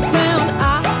in the ground.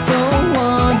 I don't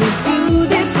wanna do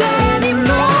this anymore.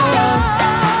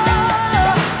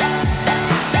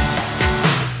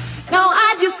 No,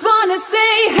 I just wanna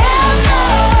say hell no,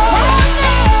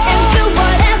 and do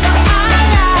whatever I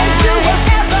like, do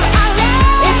whatever I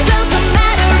like. It doesn't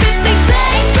matter if they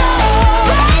say so,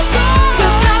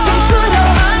 'cause I can put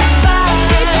up a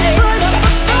fight, put up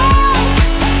a fight.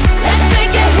 Let's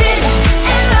make a hit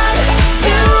and run,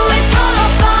 do it for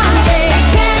fun. They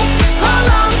can't hold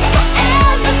on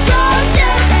forever, so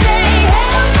just say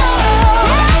hell no.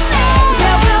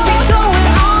 Yeah, we'll be going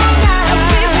all night,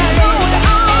 we'll be going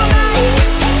all night.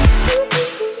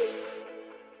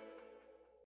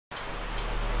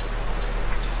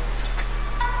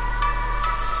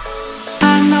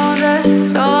 I know the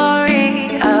story.